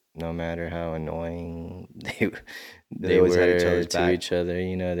up no matter how annoying They they always had each were other's to back. each other,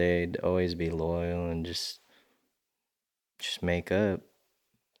 you know, they'd always be loyal and just make up.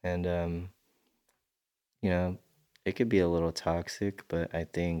 And you know, it could be a little toxic, but I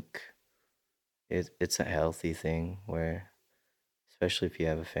think it's a healthy thing where, especially if you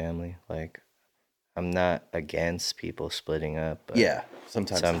have a family, like I'm not against people splitting up, but Yeah.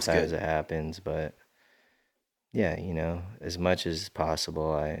 Sometimes it's sometimes good. it happens. But yeah, you know, as much as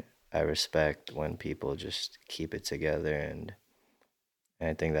possible, I respect when people just keep it together, and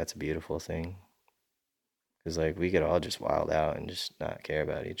I think that's a beautiful thing. Cause like we could all just wild out and just not care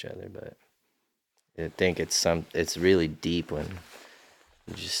about each other, but I think it's really deep when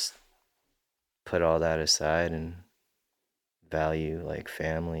you just put all that aside and value like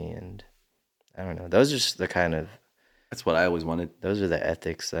family, and I don't know. Those are just the kind of That's what I always wanted. those are the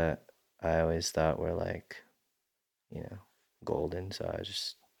ethics that I always thought were like, you know, golden. So I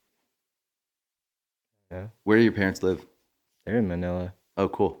just, yeah, Where do your parents live? they're in Manila. Oh,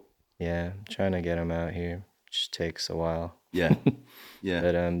 cool. Yeah, I'm trying to get them out here. Just takes a while. Yeah. Yeah.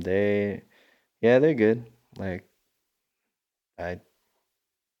 But yeah, they're good. Like I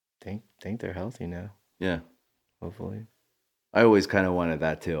think they're healthy now. Yeah. Hopefully. I always kind of wanted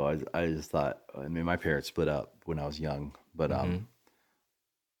that too. I just thought, I mean, my parents split up when I was young, but Mm-hmm.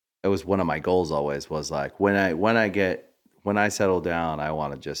 it was one of my goals always was like when I settle down, I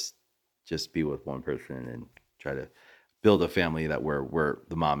want to just be with one person and try to build a family that we're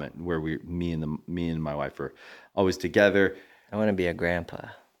the mom and where me and my wife are always together. I want to be a grandpa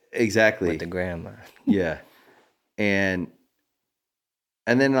with the Exactly. grandma. Yeah. And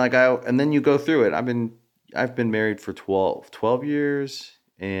and then like I and then you go through it. I've been married for 12 years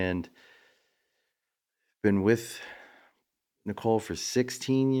and been with Nicole for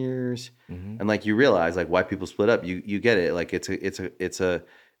 16 years. Mm-hmm. And like you realize like why people split up. You get it. Like it's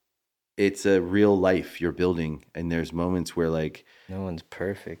a real life you're building, and there's moments where like No one's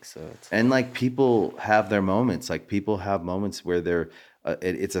perfect, so it's and like people have their moments. Like people have moments where they're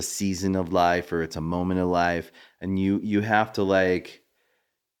it's a season of life or it's a moment of life, and you have to like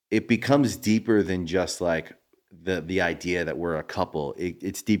it becomes deeper than just like the idea that we're a couple.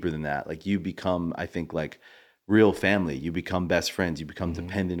 It's deeper than that. Like you become, I think, like real family. You become best friends. You become mm-hmm.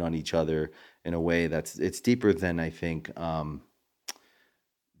 dependent on each other in a way that's it's deeper than I think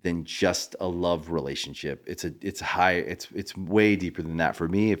than just a love relationship. It's high. It's way deeper than that. For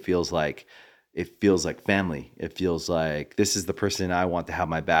me, it feels like family. It feels like this is the person I want to have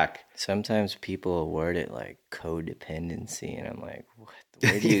my back. Sometimes people word it like codependency, and I'm like, what?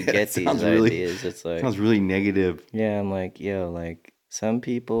 Where do you Yeah, get these ideas? It's like, sounds really negative. yeah, I'm like, yo, like some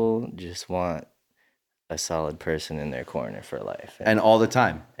people just want a solid person in their corner for life, And all the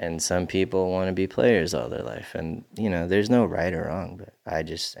time. and some people want to be players all their life, and there's no right or wrong, but I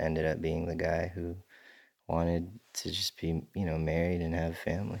just ended up being the guy who wanted to just be married and have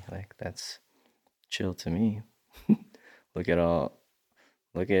family. Like that's chill to me. look at all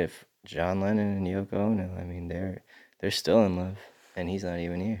Look at John Lennon and Yoko Ono. I mean, they're still in love, and he's not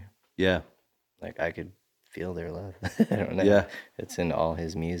even here. Yeah. Like I could feel their love. I don't know. Yeah. It's in all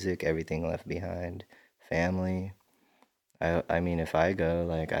his music, everything left behind, family. I mean, if I go,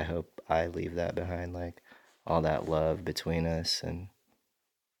 like I hope I leave that behind, like all that love between us, and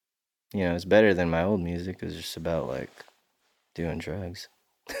it's better than my old music. It's just about like doing drugs.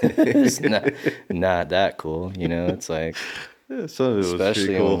 It's not that cool, It's like, Yeah, some of it was pretty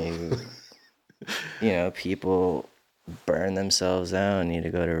especially cool. when people burn themselves out and need to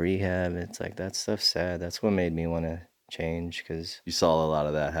go to rehab. It's like that stuff's sad. That's what made me want to change, because You saw a lot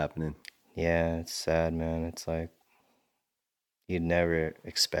of that happening. yeah, it's sad, man. It's like you'd never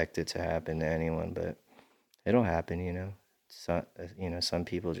expect it to happen to anyone, but it'll happen. Some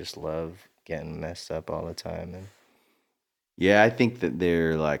people just love getting messed up all the time, and Yeah, I think that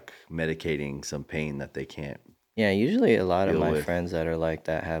they're like medicating some pain that they can't yeah, usually a lot of deal my with. friends that are like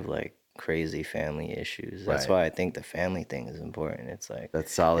that have like crazy family issues. That's Right. why I think the family thing is important. It's like That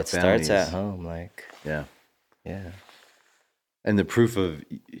solid it starts at families. home, like Yeah. yeah. And the proof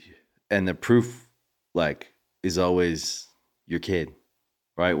like is always your kid,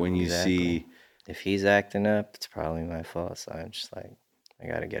 right? When you Exactly. see If he's acting up, it's probably my fault. So I'm just like, I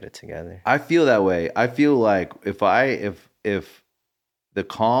gotta get it together. I feel that way. I feel like if the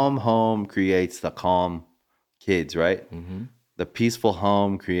calm home creates the calm kids, right? Mm-hmm. The peaceful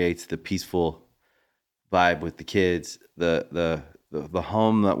home creates the peaceful vibe with the kids. The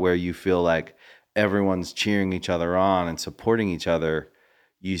home that where you feel like everyone's cheering each other on and supporting each other,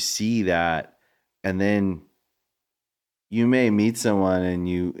 you see that, and then you may meet someone and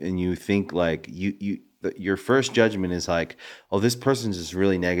you think like your first judgment is like, oh, this person's just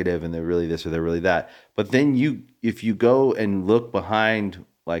really negative and they're really this or they're really that. But then if you go and look behind,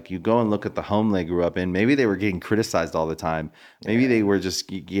 like you go and look at the home they grew up in, maybe they were getting criticized all the time. Maybe they Yeah. were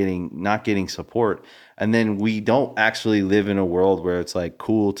just not getting support. And then we don't actually live in a world where it's like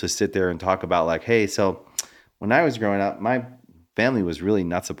cool to sit there and talk about like, hey, so when I was growing up, my family was really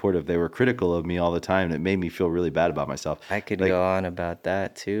not supportive. They were critical of me all the time, and it made me feel really bad about myself. I could Like, go on about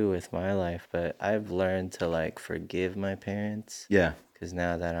that too with my life, but I've learned to like forgive my parents, yeah, because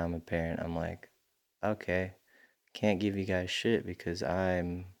now that I'm a parent, I'm like, okay, can't give you guys shit because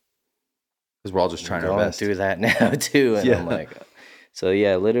I'm because we're all just trying our going best. through that now too, and I'm Yeah. like, so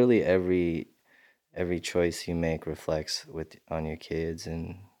yeah, literally every choice you make reflects on your kids,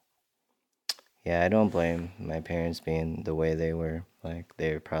 and yeah, I don't blame my parents being the way they were. Like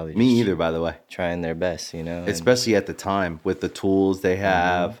they're probably Me just either, by the way. trying their best, and Especially at the time with the tools they mm-hmm.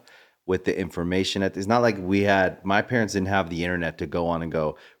 have, with the information. It's not like my parents didn't have the internet to go on and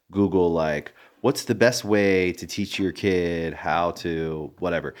go Google, like, what's the best way to teach your kid how to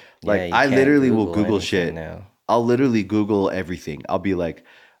whatever. Yeah, Like, you I can't literally will Google Google anything shit. now. I'll literally Google everything. I'll be like,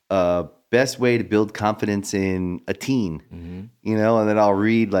 best way to build confidence in a teen, Mm-hmm. and then I'll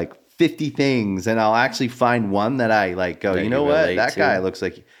read like 50 things and I'll actually find one that I like go, That you you know what? relate That guy to. looks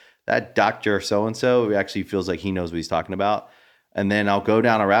like that doctor so and so actually feels like he knows what he's talking about. And then I'll go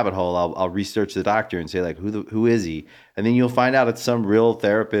down a rabbit hole. I'll research the doctor and say like, who is he? And then you'll find out it's some real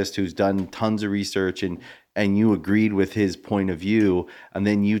therapist who's done tons of research and you agreed with his point of view. And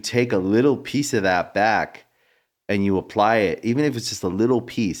then you take a little piece of that back and you apply it, even if it's just a little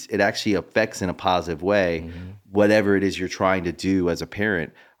piece, it actually affects in a positive way Mm-hmm. whatever it is you're trying to do as a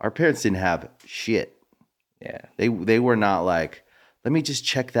parent. Our parents didn't have shit. Yeah. They were not like, let me just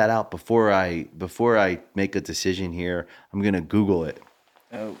check that out before I make a decision here. I'm gonna Google it.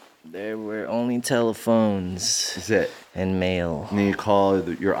 Oh, there were only telephones That's it. and mail. And then you call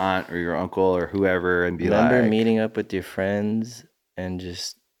your aunt or your uncle or whoever and be Remember like, meeting up with your friends and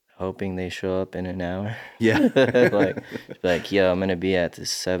just hoping they show up in an hour? yeah. like, yo, I'm gonna be at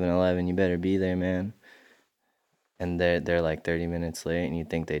this 7-Eleven. You better be there, man. And they're like 30 minutes late, and you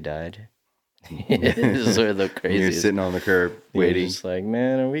think they died. It's sort of the And craziest. you're sitting on the curb You're waiting. just like,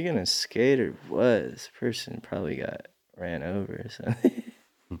 man, are we gonna skate or what? This person probably got ran over or something.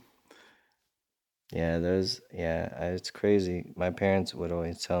 It's crazy. My parents would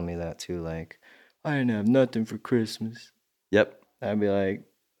always tell me that too, like, I didn't have nothing for Christmas. Yep. I'd be like,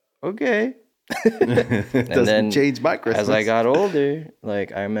 okay. It And then doesn't change my Christmas. as I got older,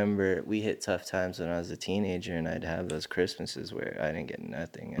 like, I remember we hit tough times when I was a teenager, and I'd have those Christmases where I didn't get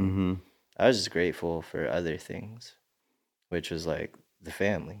nothing. And I was just grateful for other things, which was like the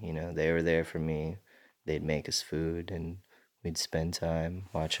family, you know, they were there for me. They'd make us food and we'd spend time,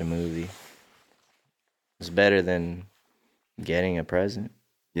 watch a movie. It's better than getting a present.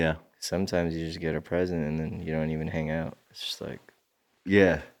 Yeah. Sometimes you just get a present and then you don't even hang out. It's just like,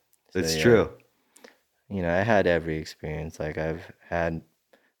 Yeah. It's yeah. true. You know, I had every experience. Like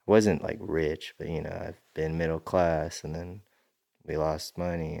wasn't like rich, but you know, I've been middle class and then we lost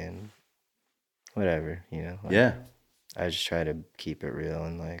money and whatever, you know. Like, Yeah. I just try to keep it real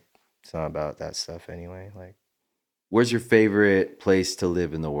and like it's not about that stuff anyway. Like, Where's your favorite place to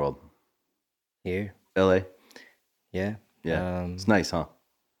live in the world? here. LA? Yeah. Yeah. It's nice, huh?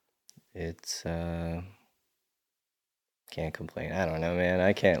 It's can't complain. I don't know, man.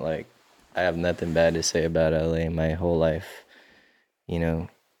 I have nothing bad to say about LA. My whole life, you know,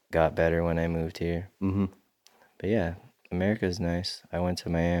 got better when I moved here. Mm-hmm. But yeah, America's nice. I went to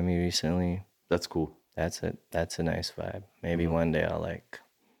Miami recently. That's cool. That's a nice vibe. Maybe one day I'll like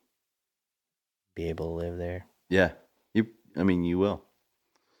be able to live there. Yeah. You will.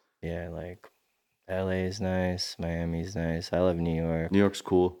 Yeah, like LA is nice, Miami's nice. I love New York. New York's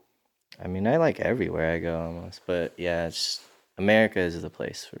cool. I mean, I like everywhere I go almost, but yeah, it's America is the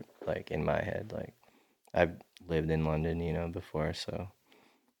place for like in my head. Like I've lived in London, you know, before, so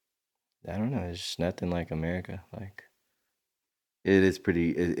I don't know. There's just nothing like America. Like It is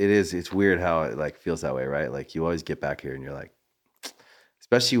pretty. It is. It's weird how it like feels that way, right? Like you always get back here and you're like,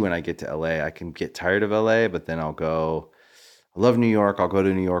 especially when I get to LA, I can get tired of LA, but then I'll go. I love New York. I'll go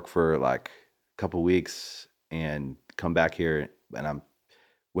to New York for like a couple weeks and come back here, and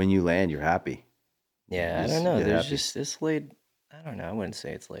when you land, you're happy. yeah, I Just don't know. get There's happy. just it's laid. I don't know. I wouldn't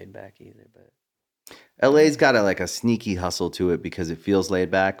say it's laid back either, but LA's got a sneaky hustle to it because it feels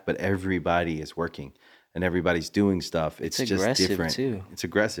laid back, but everybody is working and everybody's doing stuff. It's just aggressive different. too. It's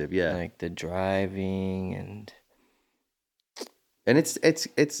aggressive, yeah. Like the driving And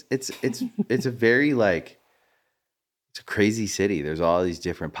it's a very like it's a crazy city. There's all these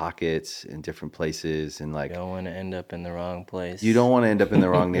different pockets and different places, and you like don't want to end up in the wrong place. you don't want to end up in the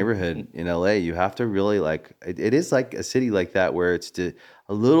wrong neighborhood in LA. You have to really like it is like a city like that where it's a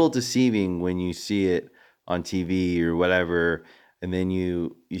little deceiving when you see it on TV or whatever, and then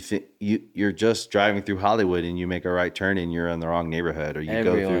you think you're just driving through Hollywood and you make a right turn and you're in the wrong neighborhood, or you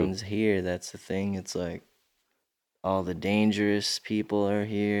go through. Everyone's here. That's the thing. It's like all the dangerous people are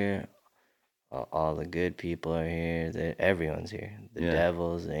here. All the good people are here. Everyone's here. The Yeah.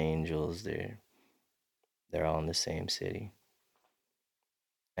 devils, the angels, they're all in the same city.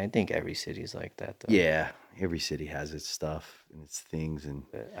 I think every city's like that though. Yeah, every city has its stuff and its things, and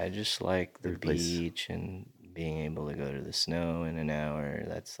But I just like the every place. beach and being able to go to the snow in an hour.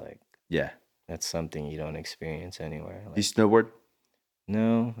 That's like yeah. that's something you don't experience anywhere. Do you Like, snowboard?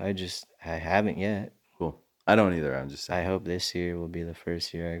 no, I haven't yet. Cool. I don't either. I'm just saying. I hope this year will be the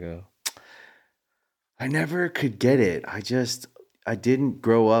first year I go. I never could get it. I didn't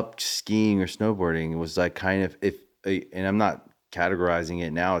grow up skiing or snowboarding. It was like kind of and I'm not categorizing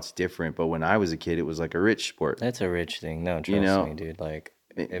it now. It's different, but when I was a kid, it was like a rich sport. That's a rich thing. No, You trust know, me, dude. Like,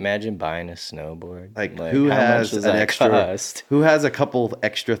 imagine buying a snowboard. like who how has much does an that extra? cost? Who has a couple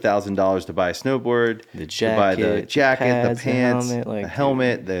extra $1,000 to buy a snowboard? The to buy the jacket, the pads, pants, the helmet, like, the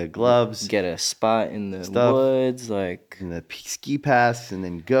helmet, the gloves, get a spot in the stuff. woods, like and the ski pass, and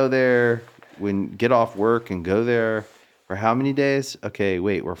then go there get off work and go there for how many days? Okay,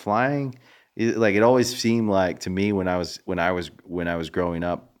 wait, we're flying. Like it always seemed like to me when I was growing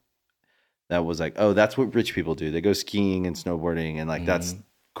up, that was like, oh, that's what rich people do. They go skiing and snowboarding, and like that's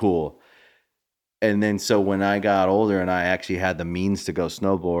cool. And then so when I got older and I actually had the means to go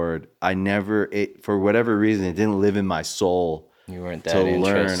snowboard, for whatever reason, it didn't live in my soul You weren't to that learn. I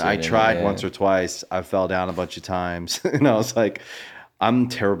interested in it, tried yeah. once or twice. I fell down a bunch of times, and I was like, I'm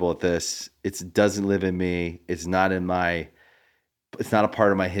terrible at this. It doesn't live in me. It's not in my. It's not a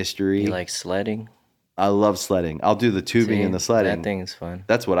part of my You history. like sledding? I love sledding. I'll do the tubing See, and the that sledding. thing's fun.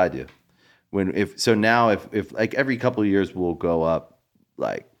 That's what I do. When if so now if like every couple of years we'll go up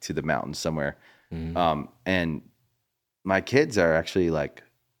like to the mountains somewhere, Mhm. and my kids are actually like,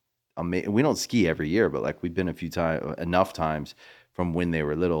 we don't ski every year, but like we've been a few times, enough times from when they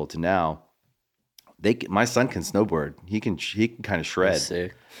were little to now. My son can snowboard. He can kind of That's shred,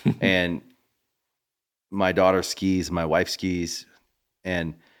 sick. and my daughter skis. My wife skis,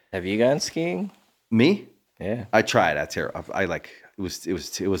 and Have you gone skiing? me, Yeah. I tried. I like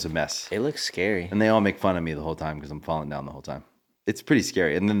it was a mess. It looks scary. And they all make fun of me the whole time because I'm falling down the whole time. It's pretty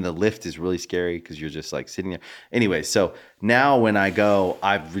scary. And then the lift is really scary because you're just like sitting there. Anyway, so now when I go,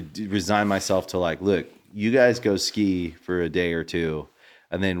 I've resigned myself to like, look, you guys go ski for a day or two.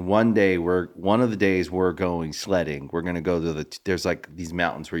 And then one of the days we're going sledding. We're going to go to there's like these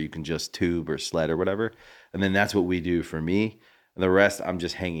mountains where you can just tube or sled or whatever. And then that's what we do for me. And the rest, I'm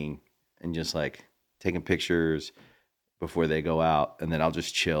just hanging and just like taking pictures before they go out. And then I'll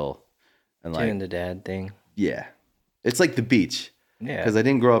just chill and Doing like, the dad thing. yeah, it's like the beach Yeah. because I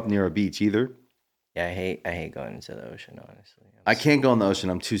didn't grow up near a beach either. Yeah, I hate going into the ocean, honestly. I can't go in the ocean.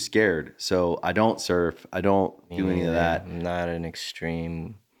 I'm too scared. So I don't surf. I don't Me do any of neither. that. I'm not an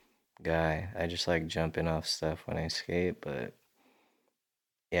extreme guy. I just like jumping off stuff when I skate, but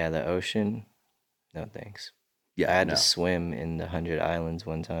yeah, the ocean, no thanks. I Yeah, had to no, swim in the 100 Islands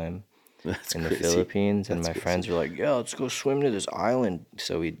one time that's in the crazy. Philippines, and That's my crazy. friends were like, "Yeah, let's go swim to this island."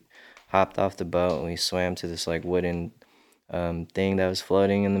 So we hopped off the boat and we swam to this like wooden thing that was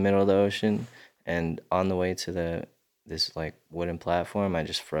floating in the middle of the ocean. And on the way to this like wooden platform, I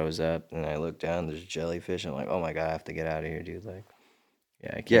just froze up and I looked down. There's jellyfish. And I'm like, "Oh my god, I have to get out of here, dude!" Like,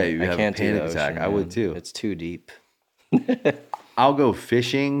 yeah, I Yeah, can't. you I have a can't do the panic attack. ocean, I would man. too. It's too deep. I'll go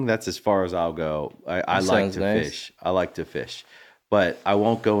fishing. That's as far as I'll go. I That like sounds to nice. fish. I like to fish, but I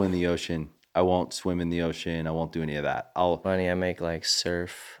won't go in the ocean. I won't swim in the ocean. I won't do any of that. Funny, I make like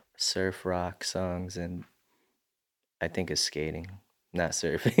surf rock songs, and I think it's skating, not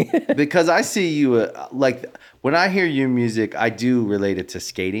surfing. because I see you like when I hear your music, I do relate it to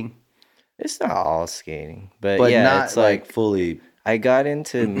skating, It's not all skating, but but yeah, not it's like like fully. I got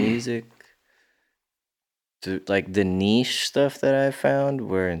into music to like the niche stuff that I found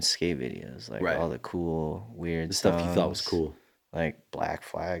were in skate videos, like Right. all the cool, weird The stuff you thought was songs, cool. like Black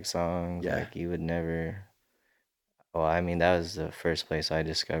Flag songs, Yeah. like you would never. Well, I mean, that was the first place I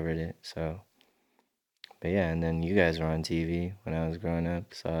discovered it. So, but yeah, and then you guys were on TV when I was growing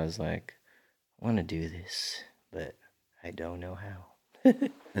up, so I was like, I want to do this, but I don't know how.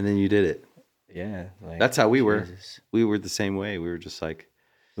 And then you did it. Yeah, like That's how we were. Jesus. We were the same way. We were just like,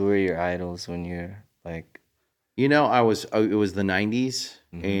 Who were your idols when you're like? it was the 90s,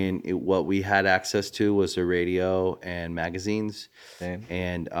 Mhm. and what we had access to was the radio and magazines. Same.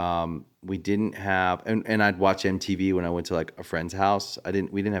 And we didn't have, and I'd watch MTV when I went to like a friend's house. We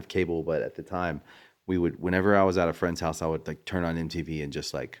didn't have cable, but at the time whenever I was at a friend's house, I would like turn on MTV and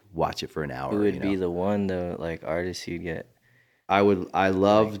just like watch it for an hour. Who would be the one though, like artist you'd get? I Like,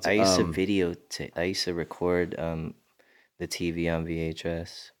 loved, I used to I used to record the TV on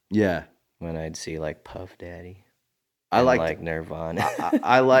VHS yeah, when I'd see like Puff Daddy I and liked, like Nirvana.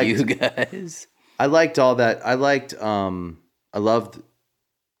 I liked, You guys. I liked all that. I loved,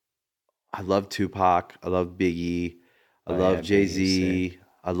 Tupac. I loved Biggie. I Oh love yeah, Jay Biggie's sick. Z.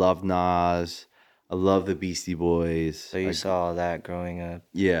 I love Nas. I love the Beastie Boys. So you saw all that growing up.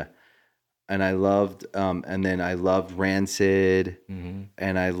 Yeah, and and then I loved Rancid, Mm-hmm.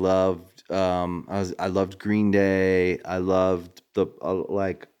 and I loved Green Day. I loved the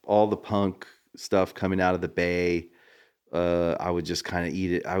like all the punk stuff coming out of the Bay. I would just kind of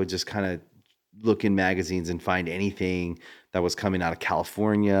eat it. I would just kind of look in magazines and find anything that was coming out of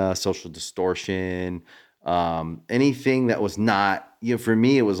California, Social Distortion, anything that was not, for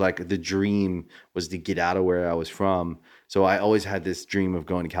me, it was like the dream was to get out of where I was from. So I always had this dream of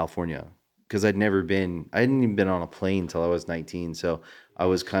going to California because I hadn't even been on a plane till I was 19. So I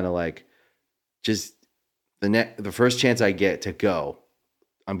was kind of like, just the first chance I get to go,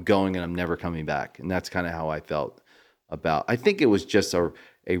 I'm going and I'm never coming back. And that's kind of how I felt I think it was just a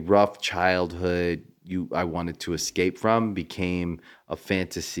rough childhood I wanted to escape from became a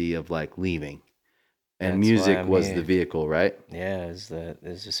fantasy of like leaving. And That's why music I'm was the here. vehicle, right? Yeah,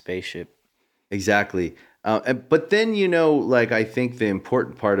 there's a spaceship. Exactly. But then, like I think the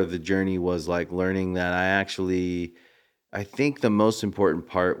important part of the journey was like learning that I think the most important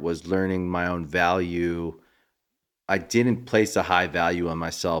part was learning my own value. I didn't place a high value on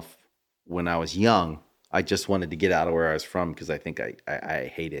myself when I was young. I just wanted to get out of where I was from because I think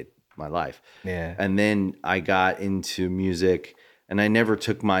I hated my life. Yeah. And then I got into music and I never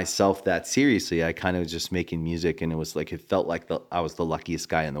took myself that seriously. I kind of was just making music and it was like, it felt like I was the luckiest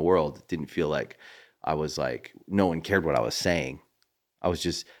guy in the world. It didn't feel like I was like, no one cared what I was saying. I was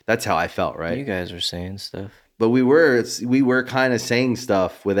just, that's how I felt, right? You guys were saying stuff. But we were kind of saying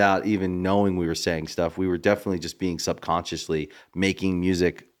stuff without even knowing we were saying stuff. We were definitely just being subconsciously making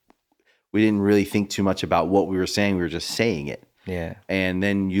music. We didn't really think too much about what we were saying. We were just saying it. Yeah. And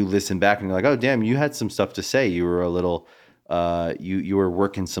then you listen back and you're like, oh damn, you had some stuff to say. You were a little you were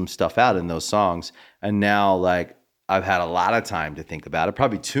working some stuff out in those songs. And now like I've had a lot of time to think about it,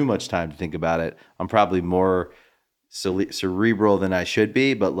 probably too much time to think about it. I'm probably more cerebral than I should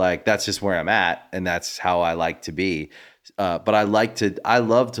be, but like that's just where I'm at, and that's how I like to be. But I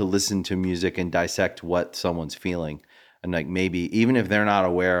love to listen to music and dissect what someone's feeling, and like maybe even if they're not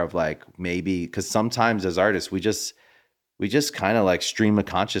aware of like maybe because sometimes as artists we just kind of like stream of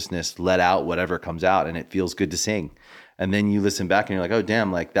consciousness, let out whatever comes out, and it feels good to sing. And then you listen back and you're like, oh damn,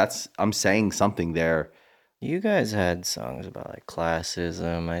 like I'm saying something there. You guys had songs about like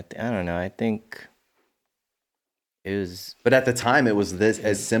classism. I don't know. I think it was But at the time, it was this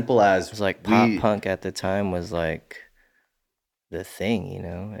as simple as like pop punk at the time was like the thing, you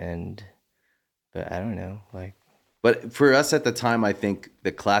know, and but I don't know, like But for us at the time, I think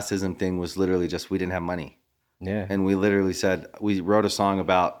the classism thing was literally just we didn't have money. yeah. And we literally said, we wrote a song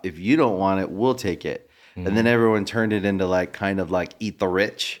about if you don't want it, we'll take it. Mm-hmm. And then everyone turned it into like kind of like eat the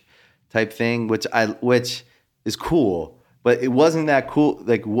rich type thing, which is cool. But it wasn't that cool.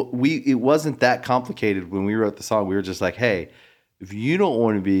 Like it wasn't that complicated when we wrote the song. We were just like, hey, if you don't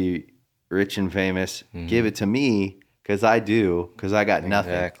want to be rich and famous, give it to me because I do, because I got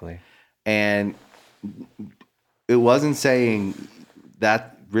nothing. Exactly. And it wasn't saying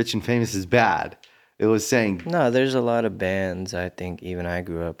that rich and famous is bad. It was saying No, there's a lot of bands I think even I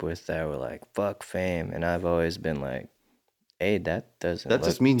grew up with that were like, fuck fame. And I've always been like, hey, that doesn't that look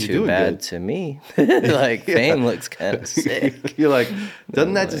just means you're too doing bad good. to me. Like, Yeah. fame looks kind of sick. You're like,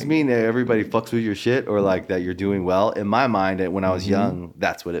 doesn't that just Like, mean that everybody fucks with your shit or like that you're doing well? In my mind, when I was young,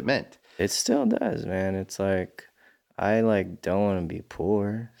 that's what it meant. it still does, man. It's like, I like don't want to be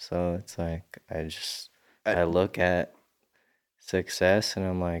poor. So it's like, I look at success and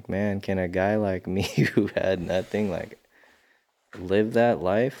I'm like, man, can a guy like me who had nothing like live that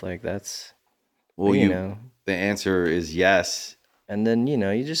life? Like that's, Well, you know. the answer is yes. And then, you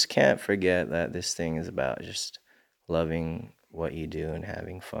know, you just can't forget that this thing is about just loving what you do and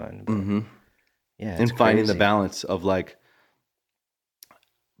having fun. But yeah, it's And finding the crazy. balance of like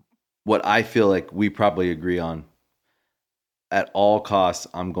what I feel like we probably agree on. At all costs,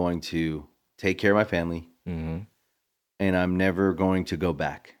 I'm going to take care of my family Mm-hmm. and I'm never going to go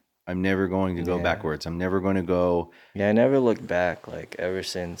back. I'm never going to go Yeah. backwards. I'm never going to go. Yeah, I never looked back, like, ever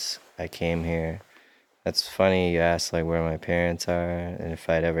since I came here. That's funny you asked, like, where my parents are, and if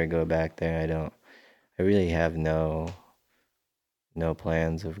I'd ever go back there. I really have no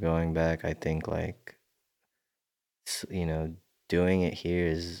plans of going back. I think, like, you know, doing it here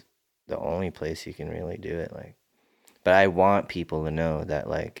is the only place you can really do it, like. But I want people to know that,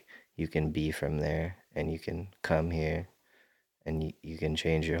 like, you can be from there and you can come here and you can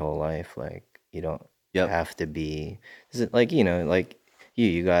change your whole life. Like, you don't Yep. have to be, is it like, you know, like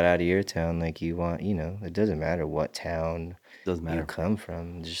you got out of your town, like you want, you know, it doesn't matter what town Doesn't you matter. come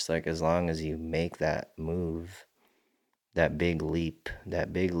from. Just like as long as you make that move, that big leap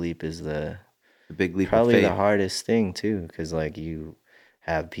is The big leap of probably the faith. hardest thing too, because like you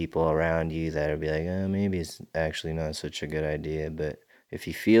have people around you that'll be like, oh, maybe it's actually not such a good idea. But if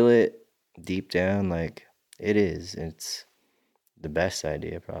you feel it deep down, like it is, it's the best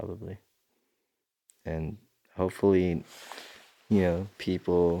idea probably. And hopefully, you know,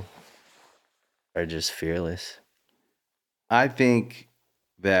 people are just fearless. I think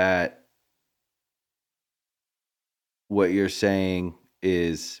that what you're saying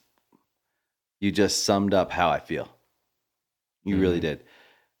is you just summed up how I feel. You really did.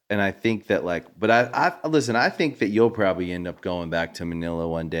 And I think that like, but I listen, I think that you'll probably end up going back to Manila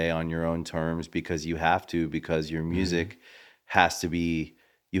one day on your own terms because you have to, because your music has to be,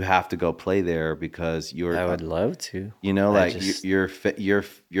 you have to go play there because you're, I would love to. you know, I like just, you're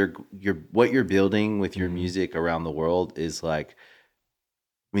what you're building with your music around the world is like,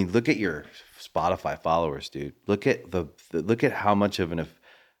 I mean, look at your Spotify followers, dude. Look at look at how much of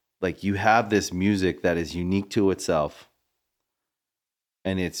like you have this music that is unique to itself,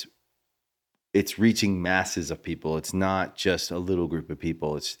 and it's it's reaching masses of people. It's not just a little group of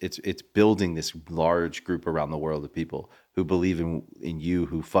people. It's building this large group around the world of people who believe in you,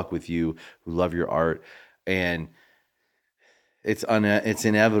 who fuck with you, who love your art. And it's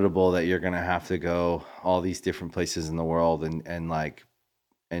inevitable that you're going to have to go all these different places in the world and like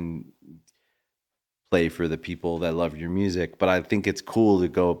and play for the people that love your music. But I think it's cool to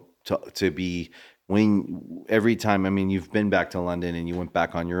go to be when every time. I mean, you've been back to London and you went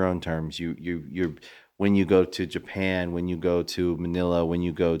back on your own terms. You're when you go to Japan, when you go to Manila, when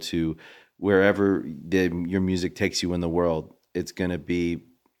you go to wherever your music takes you in the world, it's gonna be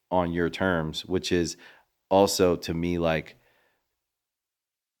on your terms, which is also to me like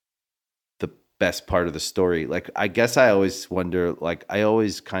the best part of the story. Like I guess I always wonder, like I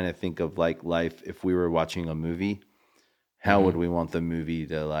always kind of think of like life if we were watching a movie, how Mm-hmm. would we want the movie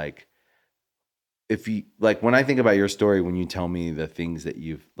to like if you like when I think about your story, when you tell me the things that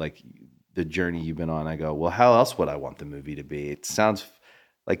you've like the journey you've been on, I go, well, how else would I want the movie to be? It sounds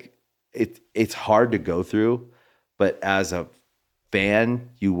like it's hard to go through, but as a fan,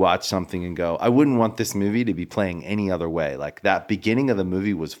 you watch something and go, I wouldn't want this movie to be playing any other way. Like that beginning of the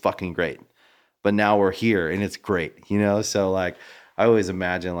movie was fucking great, but now we're here and it's great, you know? So like I always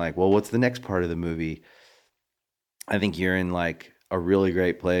imagine like, well, what's the next part of the movie? I think you're in like a really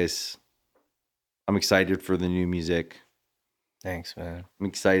great place. I'm excited for the new music. Thanks, man. I'm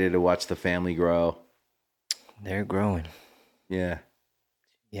excited to watch the family grow. They're growing. Yeah,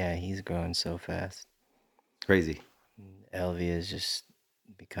 Yeah, he's growing so fast. it's crazy. Elvia is just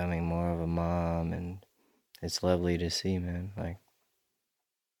becoming more of a mom, and it's lovely to see, man. Like,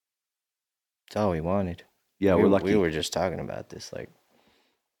 it's all we wanted. Yeah, We we're we lucky. were just talking about this, like,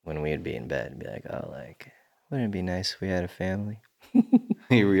 when we'd be in bed and be like, oh, like, wouldn't it be nice if we had a family?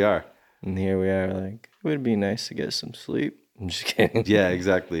 Here we are. And here we are, like, it would be nice to get some sleep. I'm just kidding. Yeah,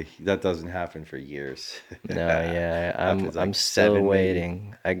 exactly. That doesn't happen for years. No, yeah, I'm Happens I'm like still 7 maybe.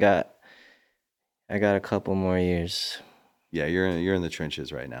 waiting. I got a couple more years. Yeah, you're in the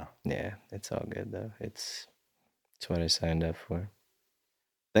trenches right now. Yeah, it's all good though. It's what I signed up for.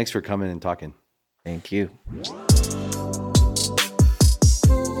 Thanks for coming and talking. Thank you.